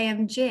got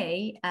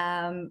AMG,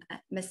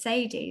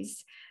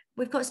 Mercedes.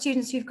 We've got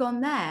students who've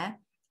gone there.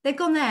 They've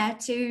gone there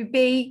to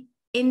be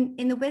in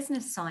the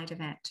business side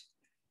of it,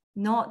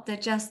 not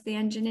just the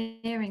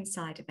engineering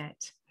side of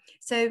it.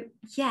 So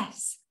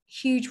yes,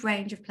 huge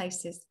range of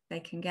places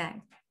they can go.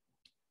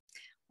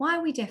 Why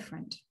are we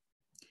different?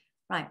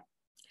 Right,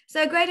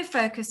 so a greater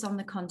focus on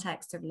the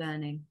context of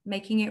learning,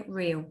 making it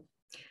real.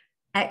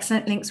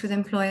 Excellent links with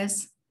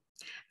employers.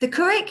 The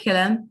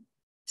curriculum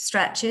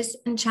stretches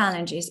and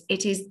challenges.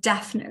 It is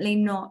definitely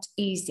not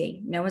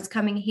easy. No one's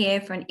coming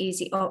here for an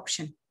easy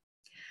option.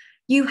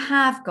 You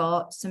have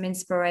got some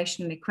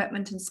inspirational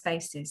equipment and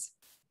spaces.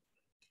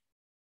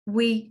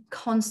 We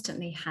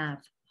constantly have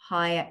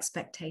high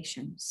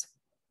expectations,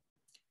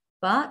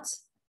 but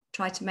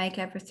try to make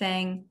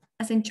everything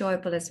as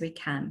enjoyable as we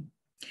can.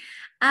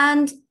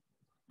 And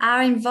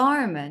our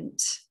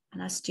environment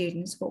and our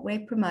students, what we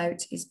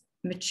promote is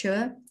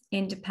mature,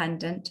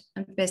 independent,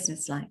 and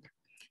businesslike.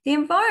 The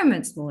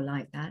environment's more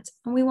like that,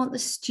 and we want the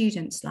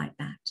students like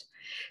that.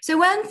 So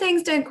when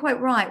things don't quite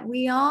right,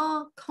 we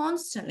are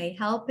constantly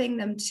helping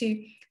them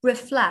to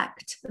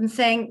reflect and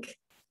think,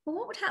 well,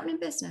 what would happen in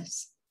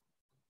business?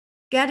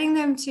 Getting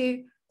them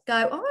to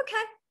go, oh,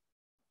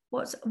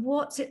 okay,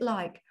 what's it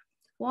like?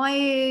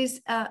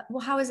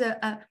 How is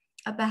a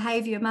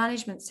behavior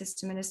management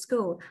system in a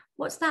school?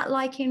 What's that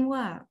like in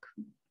work?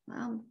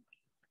 Well,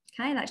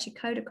 okay, that's your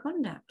code of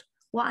conduct.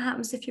 What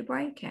happens if you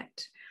break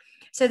it?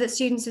 So that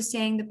students are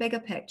seeing the bigger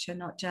picture,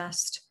 not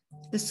just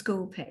the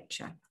school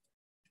picture.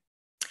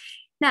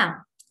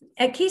 Now,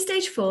 at Key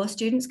Stage 4,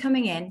 students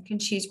coming in can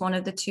choose one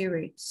of the two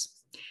routes.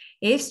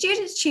 If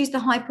students choose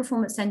the high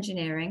performance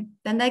engineering,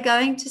 then they're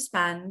going to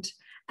spend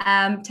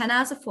 10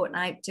 hours a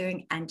fortnight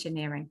doing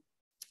engineering.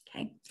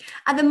 Okay.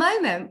 At the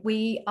moment,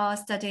 we are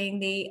studying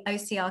the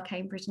OCR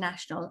Cambridge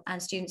National,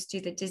 and students do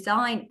the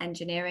design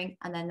engineering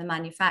and then the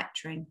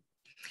manufacturing.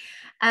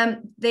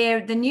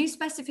 The new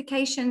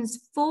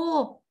specifications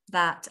for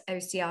that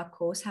OCR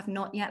course have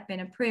not yet been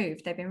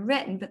approved. They've been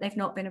written, but they've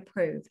not been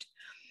approved.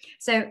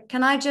 So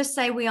can I just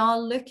say we are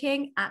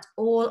looking at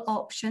all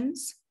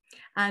options,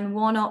 and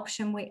one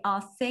option we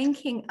are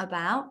thinking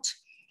about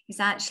is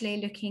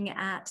actually looking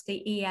at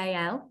the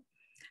EAL.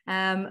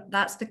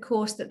 That's the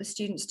course that the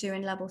students do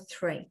in level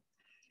 3.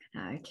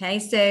 Okay,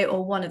 so,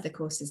 or one of the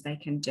courses they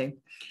can do.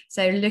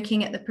 So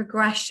looking at the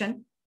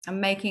progression and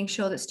making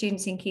sure that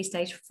students in Key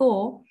Stage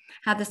 4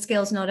 have the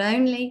skills not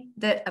only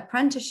that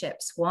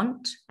apprenticeships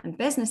want and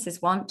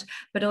businesses want,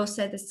 but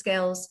also the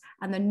skills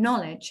and the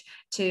knowledge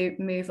to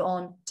move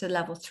on to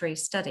level 3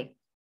 study.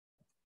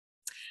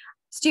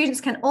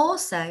 Students can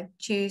also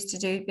choose to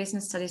do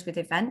business studies with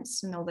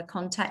events and all the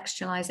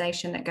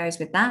contextualization that goes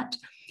with that.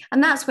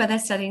 And that's where they're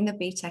studying the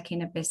BTEC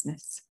in a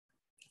business.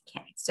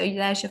 Okay, so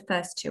there's your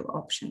first two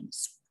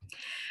options.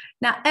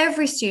 Now,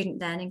 every student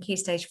then in Key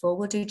Stage 4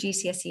 will do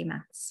GCSE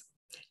maths.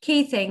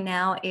 Key thing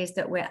now is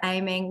that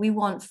we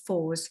want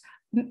 4s.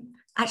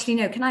 Actually,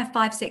 no, can I have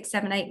 5, 6,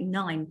 7, 8,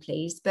 9,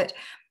 please? But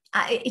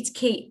it's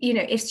key, you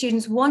know, if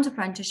students want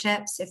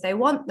apprenticeships, if they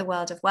want the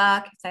world of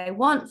work, if they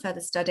want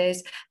further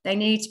studies, they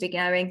need to be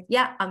going,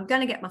 yeah, I'm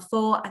going to get my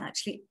 4, and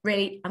actually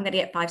really, I'm going to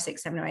get 5,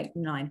 6, 7, or 8,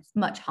 9,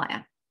 much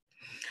higher.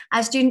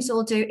 Our students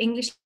all do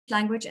English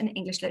language and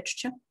English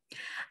literature.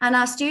 And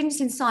our students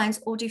in science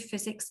all do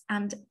physics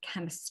and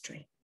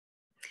chemistry.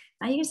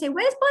 Now you can say,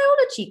 where's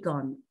biology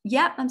gone?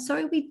 Yeah, I'm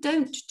sorry, we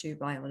don't do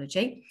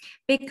biology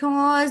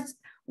because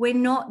we're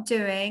not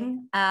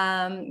doing,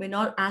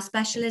 our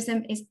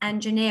specialism is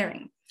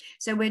engineering.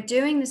 So we're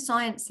doing the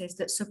sciences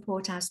that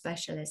support our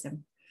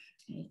specialism.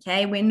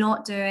 Okay, we're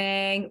not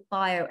doing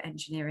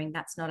bioengineering.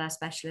 That's not our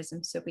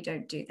specialism, so we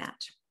don't do that.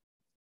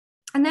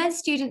 And then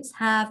students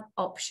have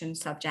option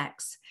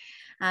subjects,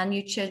 and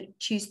you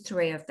choose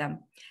 3 of them.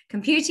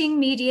 Computing,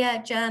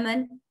 media,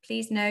 German.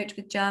 Please note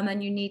with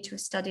German, you need to have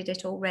studied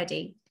it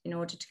already in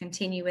order to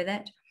continue with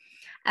it.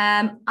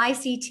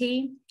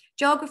 ICT,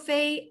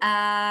 geography,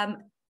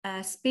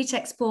 speech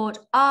export,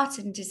 art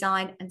and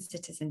design, and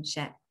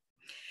citizenship.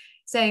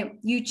 So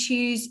you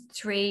choose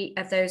 3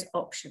 of those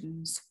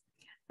options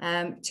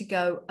to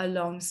go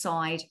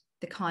alongside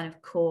the kind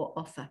of core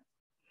offer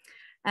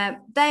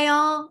They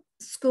are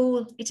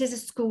school, it is a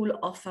school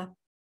offer,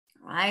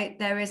 right?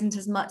 There isn't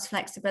as much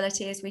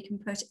flexibility as we can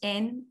put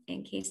in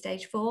Key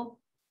Stage 4,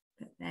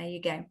 but there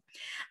you go. And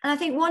I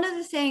think one of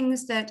the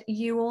things that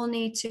you all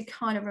need to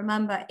kind of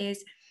remember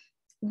is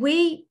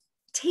we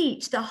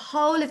teach the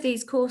whole of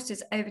these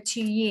courses over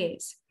 2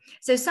 years.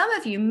 So some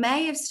of you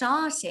may have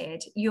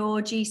started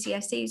your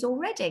GCSEs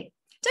already.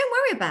 Don't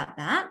worry about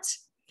that.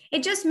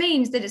 It just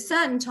means that at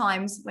certain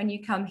times when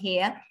you come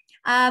here,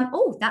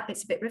 oh, that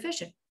bit's a bit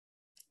revision.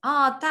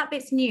 Ah, that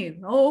bit's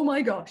new. Oh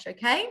my gosh,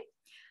 okay.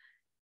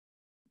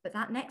 But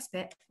that next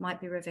bit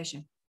might be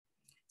revision.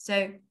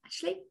 So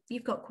actually,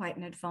 you've got quite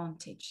an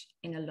advantage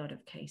in a lot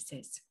of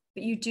cases,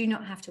 but you do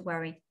not have to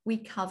worry. We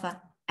cover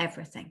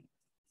everything.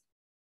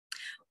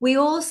 We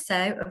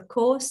also, of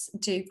course,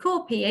 do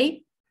core PE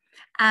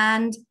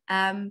and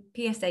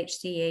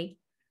PSHCE,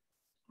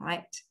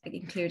 right,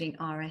 including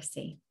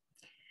RSE.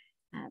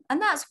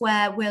 And that's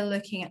where we're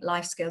looking at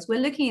life skills. We're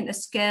looking at the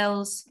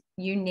skills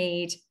you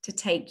need to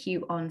take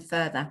you on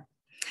further.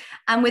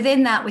 And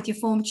within that, with your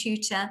form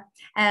tutor,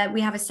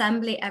 we have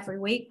assembly every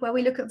week where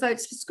we look at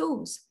votes for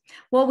schools.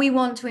 What we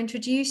want to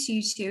introduce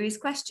you to is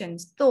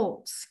questions,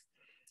 thoughts.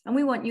 And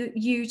we want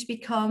you to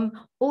become,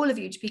 all of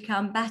you to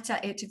become better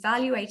at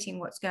evaluating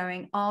what's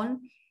going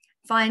on,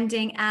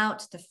 finding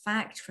out the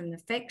fact from the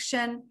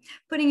fiction,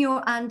 putting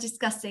your and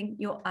discussing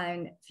your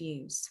own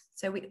views.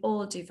 So we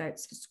all do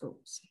votes for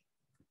schools.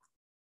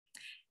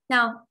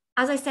 Now,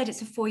 as I said,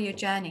 it's a 4-year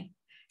journey.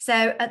 So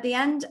at the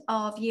end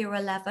of year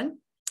 11,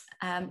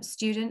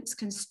 students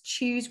can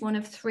choose one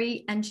of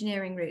 3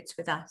 engineering routes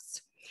with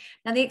us.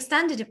 Now, the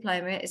extended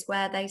diploma is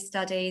where they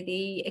study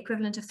the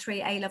equivalent of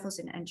 3 A-levels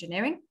in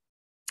engineering.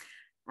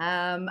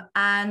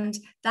 And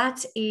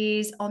that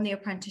is on the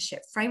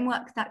apprenticeship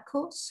framework, that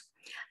course.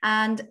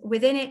 And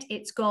within it,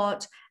 it's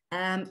got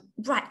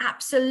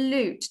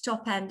absolute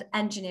top-end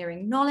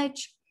engineering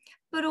knowledge,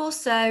 but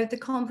also the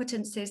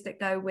competencies that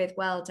go with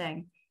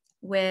welding,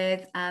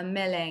 with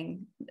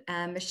milling,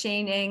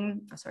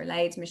 machining,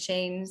 lathes,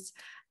 machines,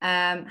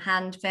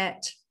 hand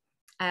fit,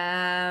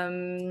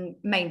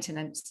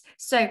 maintenance.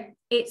 So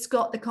it's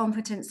got the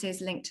competencies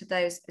linked to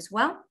those as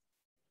well.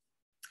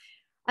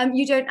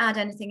 You don't add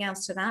anything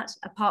else to that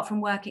apart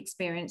from work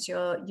experience.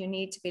 You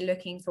need to be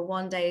looking for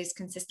 1 day's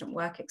consistent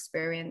work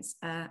experience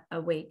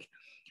a week,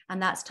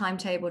 and that's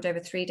timetabled over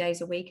 3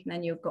 days a week, and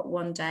then you've got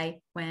 1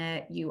 day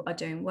where you are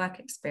doing work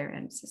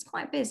experience. It's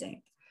quite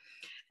busy.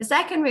 The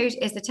second route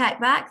is the Tech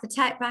Back. The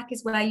Tech Back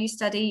is where you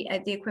study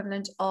the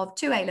equivalent of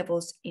 2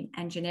 A-levels in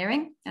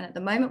engineering, and at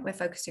the moment we're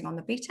focusing on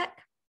the BTEC.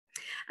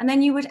 And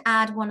then you would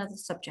add one other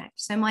subject.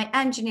 So my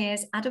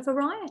engineers add a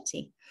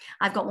variety.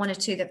 I've got 1 or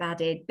 2 that have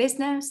added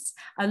business,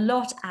 a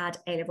lot add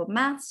A-level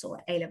maths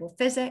or A-level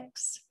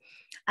physics,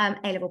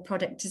 A-level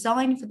product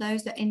design for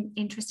those that are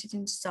interested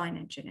in design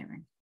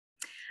engineering.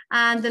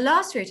 And the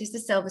last route is the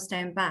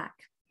Silverstone Back.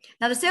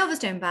 Now the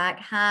Silverstone Back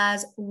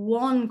has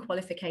 1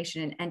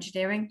 qualification in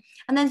engineering,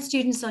 and then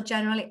students are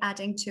generally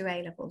adding 2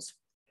 A-levels.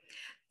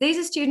 These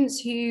are students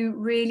who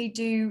really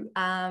do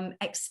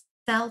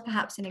excel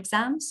perhaps in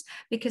exams,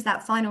 because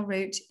that final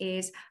route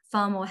is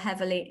far more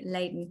heavily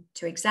laden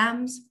to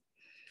exams.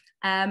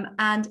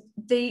 And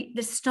the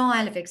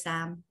style of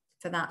exam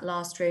for that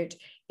last route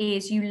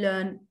is you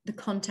learn the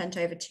content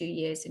over 2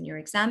 years and you're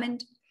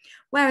examined.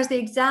 Whereas the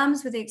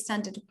exams with the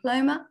extended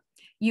diploma,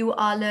 you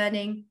are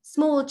learning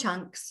small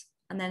chunks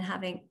and then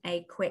having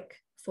a quick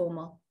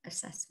formal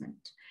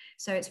assessment.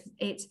 So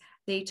it's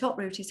the top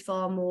route is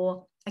far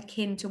more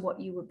akin to what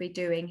you would be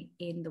doing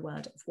in the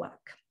world of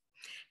work.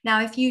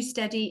 Now, if you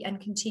study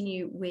and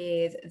continue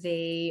with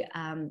the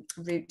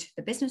route,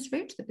 the business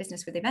route, the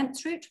business with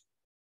events route,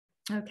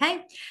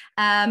 okay,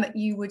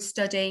 you would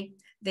study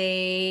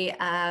the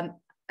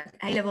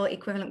A-level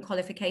equivalent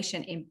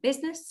qualification in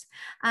business,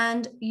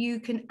 and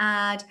you can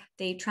add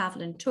the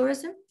travel and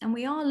tourism. And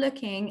we are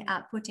looking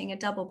at putting a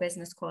double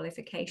business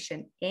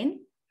qualification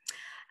in.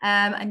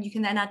 And you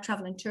can then add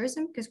travel and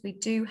tourism, because we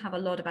do have a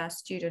lot of our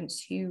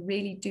students who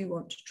really do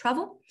want to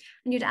travel.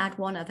 And you'd add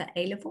 1 other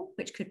A-level,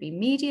 which could be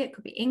media, it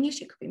could be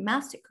English, it could be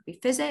maths, it could be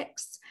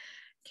physics,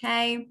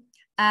 okay?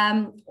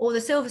 Or the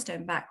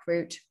Silverstone Back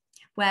route,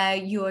 where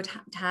you would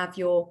have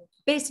your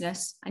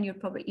business, and you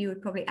would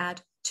probably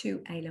add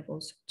 2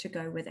 A-levels to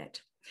go with it.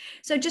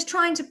 So just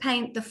trying to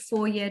paint the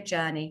 4-year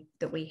journey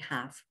that we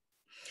have.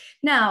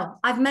 Now,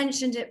 I've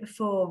mentioned it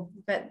before,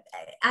 but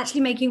actually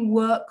making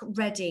work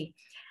ready,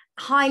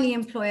 highly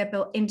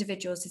employable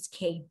individuals is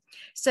key.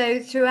 So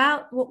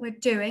throughout what we're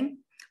doing,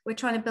 we're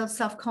trying to build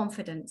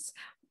self-confidence.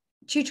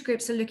 Tutor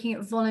groups are looking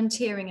at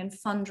volunteering and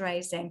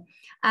fundraising.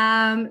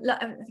 I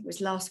think it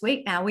was last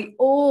week now, we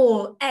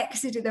all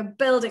exited a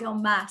building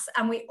en masse,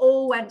 and we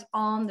all went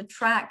on the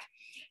track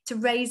to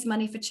raise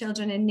money for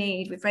children in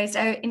need. We've raised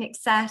in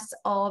excess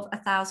of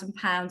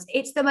 £1,000.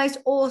 It's the most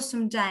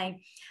awesome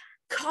day.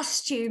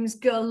 Costumes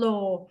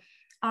galore.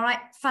 All right,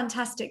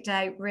 fantastic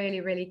day,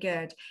 really, really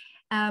good.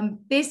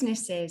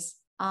 Businesses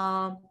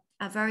are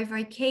are very,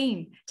 very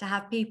keen to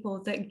have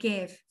people that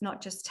give,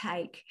 not just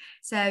take.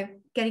 So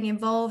getting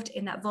involved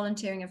in that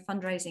volunteering and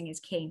fundraising is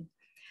key.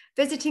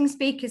 Visiting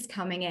speakers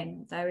coming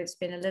in, though it's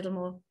been a little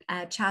more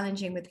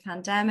challenging with the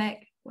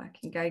pandemic,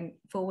 going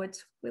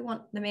forwards, we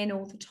want them in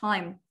all the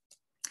time.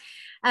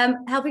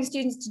 Helping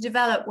students to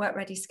develop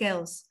work-ready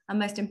skills, and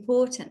most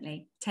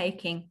importantly,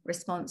 taking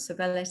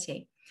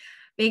responsibility.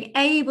 Being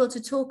able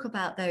to talk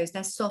about those,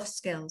 their soft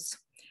skills,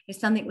 is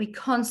something we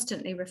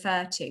constantly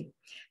refer to,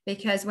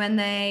 because when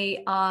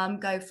they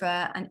go for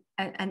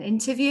an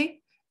interview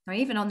or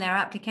even on their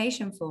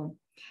application form,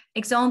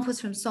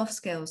 examples from soft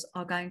skills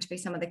are going to be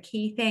some of the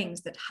key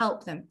things that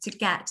help them to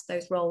get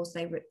those roles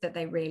that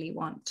they really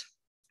want.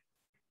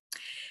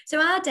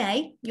 So our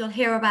day, you'll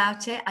hear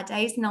about it, our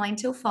day is 9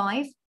 till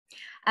 5.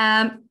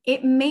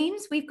 It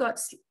means we've got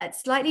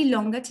slightly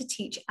longer to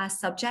teach our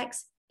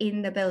subjects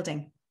in the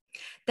building.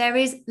 There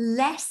is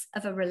less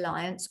of a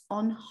reliance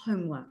on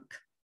homework.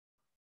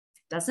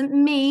 Doesn't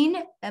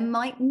mean there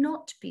might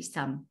not be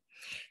some.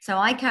 So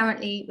I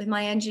currently, with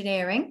my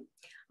engineering,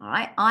 all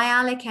right, I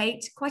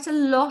allocate quite a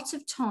lot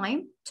of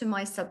time to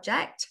my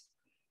subject.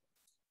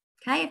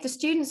 Okay, if the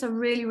students are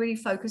really, really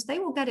focused, they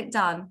will get it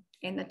done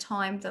in the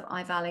time that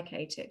I've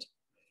allocated.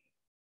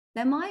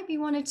 There might be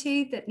one or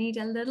two that need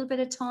a little bit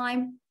of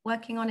time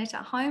working on it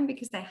at home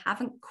because they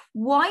haven't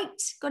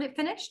quite got it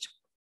finished.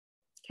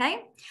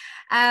 Okay.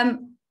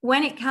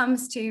 When it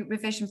comes to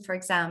revision for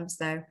exams,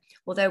 though,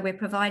 although we're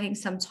providing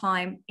some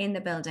time in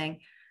the building,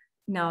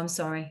 no, I'm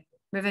sorry,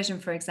 revision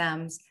for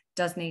exams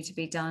does need to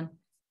be done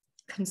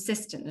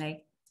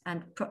consistently,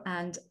 and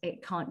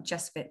it can't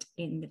just fit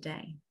in the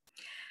day.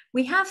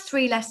 We have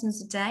 3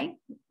 lessons a day.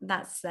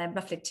 That's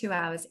roughly 2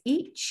 hours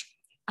each,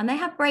 and they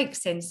have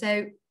breaks in.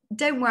 So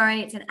don't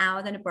worry, it's an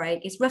hour, then a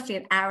break. It's roughly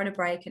an hour and a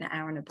break and an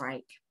hour and a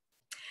break.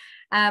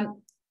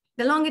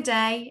 The longer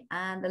day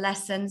and the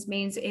lessons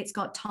means it's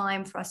got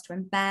time for us to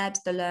embed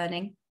the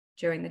learning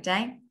during the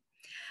day.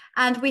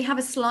 And we have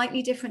a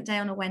slightly different day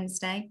on a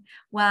Wednesday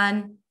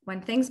when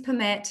things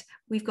permit,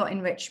 we've got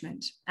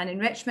enrichment. And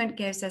enrichment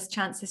gives us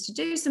chances to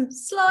do some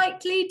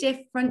slightly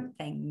different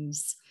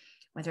things,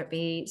 whether it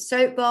be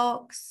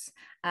soapbox,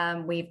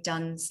 we've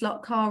done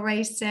slot car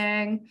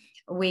racing,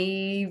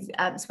 we've,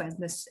 when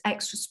this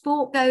extra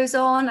sport goes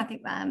on, I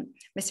think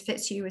Mr.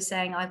 Fitzhugh was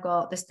saying, I've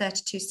got this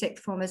 32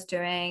 sixth formers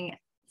doing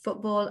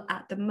football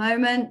at the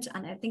moment,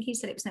 and I think he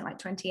said it was like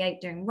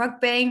 28 doing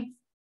rugby.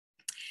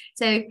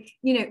 So,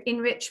 you know,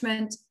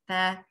 enrichment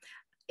there.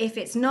 If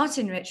it's not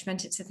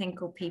enrichment, it's a thing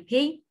called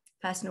PP,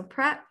 personal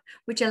prep,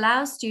 which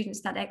allows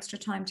students that extra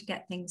time to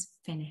get things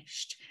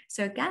finished.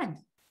 So again,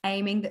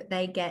 aiming that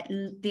they get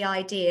the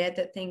idea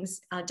that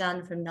things are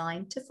done from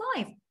 9 to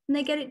 5, and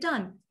they get it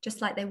done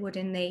just like they would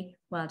in the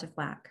world of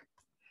work.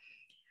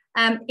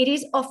 It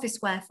is office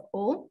wear for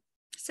all,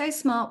 so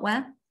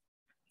smartwear.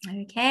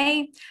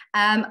 Okay,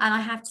 and I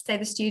have to say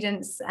the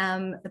students,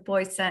 the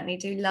boys certainly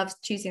do love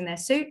choosing their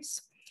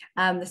suits.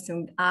 There's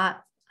some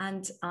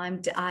and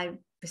I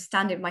was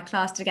standing in my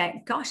class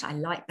today, gosh, I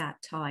like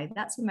that tie,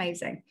 that's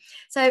amazing.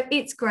 So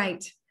it's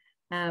great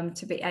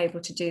to be able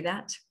to do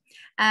that.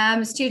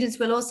 Students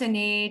will also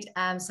need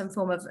some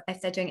form of,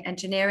 if they're doing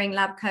engineering,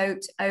 lab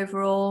coat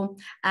overall.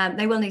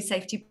 They will need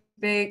safety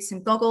boots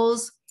and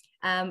goggles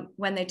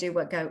when they do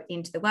go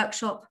into the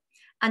workshop.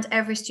 And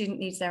every student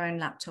needs their own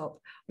laptop.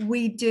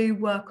 We do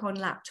work on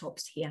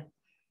laptops here.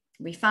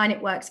 We find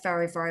it works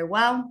very, very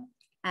well.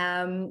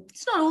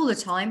 It's not all the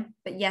time,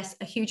 but yes,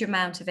 a huge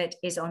amount of it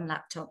is on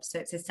laptops. So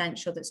it's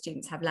essential that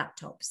students have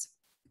laptops.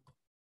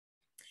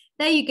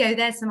 There you go.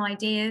 There's some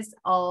ideas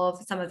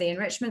of some of the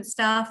enrichment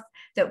stuff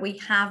that we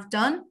have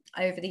done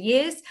over the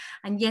years.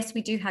 And yes,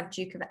 we do have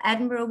Duke of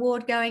Edinburgh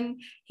Award going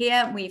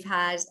here. We've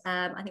had,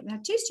 I think we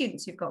have 2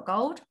 students who've got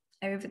gold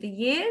over the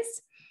years.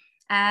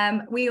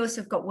 We also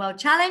have got World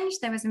Challenge.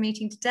 There was a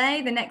meeting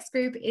today. The next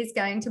group is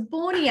going to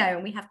Borneo,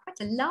 and we have quite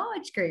a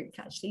large group,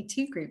 actually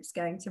 2 groups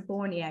going to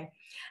Borneo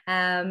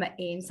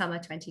in summer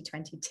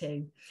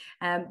 2022.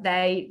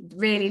 They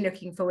really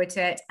looking forward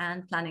to it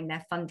and planning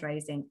their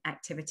fundraising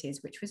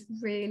activities, which was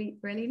really,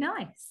 really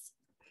nice.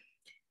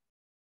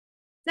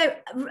 So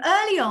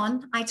early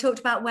on, I talked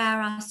about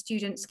where our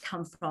students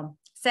come from.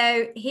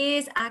 So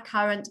here's our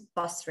current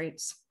bus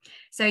routes.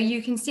 So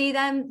you can see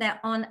them, they're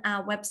on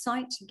our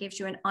website. It gives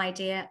you an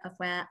idea of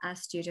where our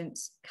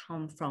students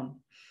come from.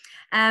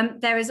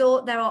 There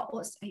are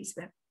also,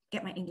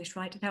 get my English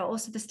right, there are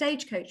also the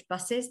Stagecoach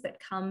buses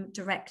that come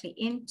directly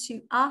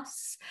into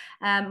us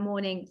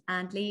morning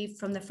and leave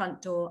from the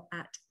front door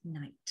at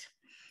night.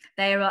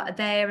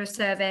 They're a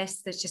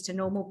service that's just a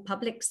normal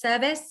public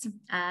service,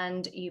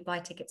 and you buy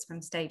tickets from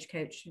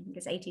Stagecoach. I think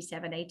it's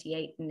 87,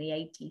 88 and the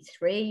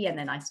 83, and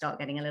then I start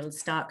getting a little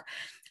stuck.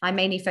 I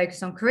mainly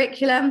focus on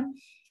curriculum.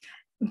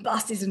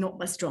 Buses are not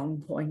my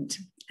strong point.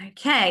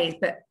 Okay,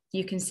 but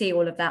you can see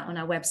all of that on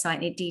our website,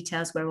 and it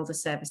details where all the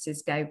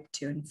services go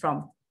to and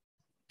from.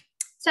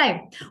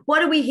 So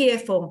what are we here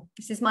for?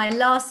 This is my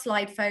last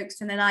slide, folks,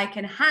 and then I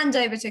can hand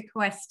over to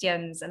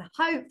questions, and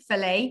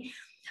hopefully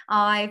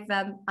I've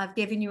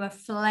given you a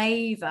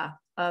flavour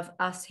of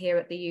us here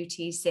at the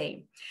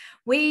UTC.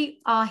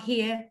 We are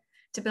here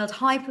to build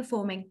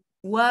high-performing,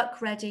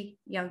 work-ready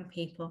young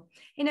people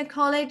in a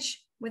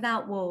college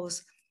without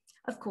walls.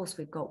 Of course,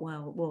 we've got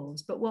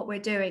walls, but what we're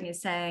doing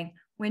is saying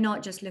we're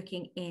not just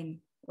looking in,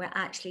 we're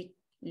actually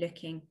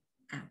looking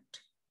out.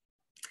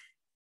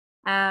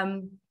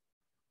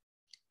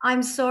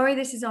 I'm sorry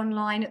this is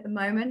online at the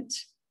moment,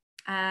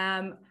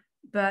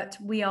 but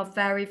we are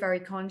very, very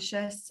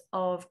conscious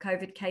of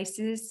COVID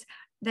cases.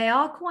 They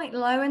are quite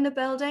low in the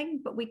building,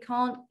 but we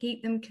can't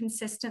keep them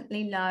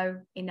consistently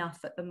low enough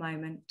at the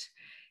moment.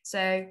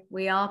 So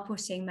we are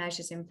putting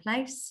measures in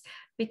place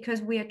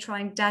because we are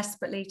trying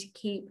desperately to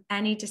keep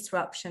any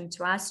disruption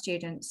to our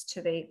students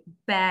to the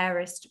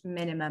barest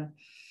minimum.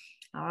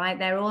 All right,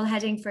 they're all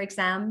heading for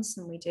exams,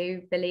 and we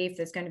do believe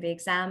there's going to be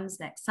exams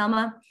next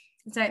summer.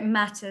 So it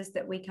matters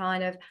that we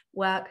kind of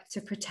work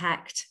to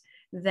protect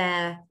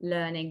their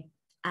learning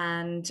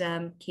and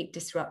keep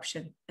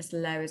disruption as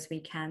low as we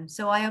can.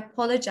 So I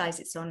apologize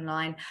it's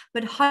online,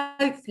 but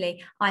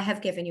hopefully I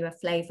have given you a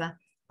flavor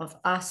of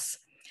us.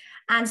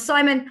 And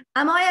Simon,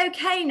 am I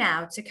okay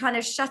now to kind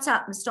of shut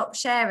up and stop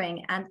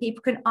sharing and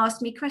people can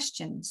ask me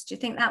questions? Do you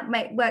think that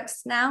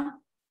works now?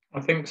 I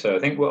think so. I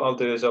think what I'll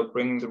do is I'll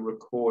bring the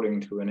recording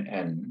to an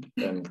end,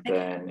 and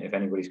then if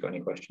anybody's got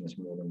any questions,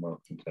 more than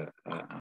welcome to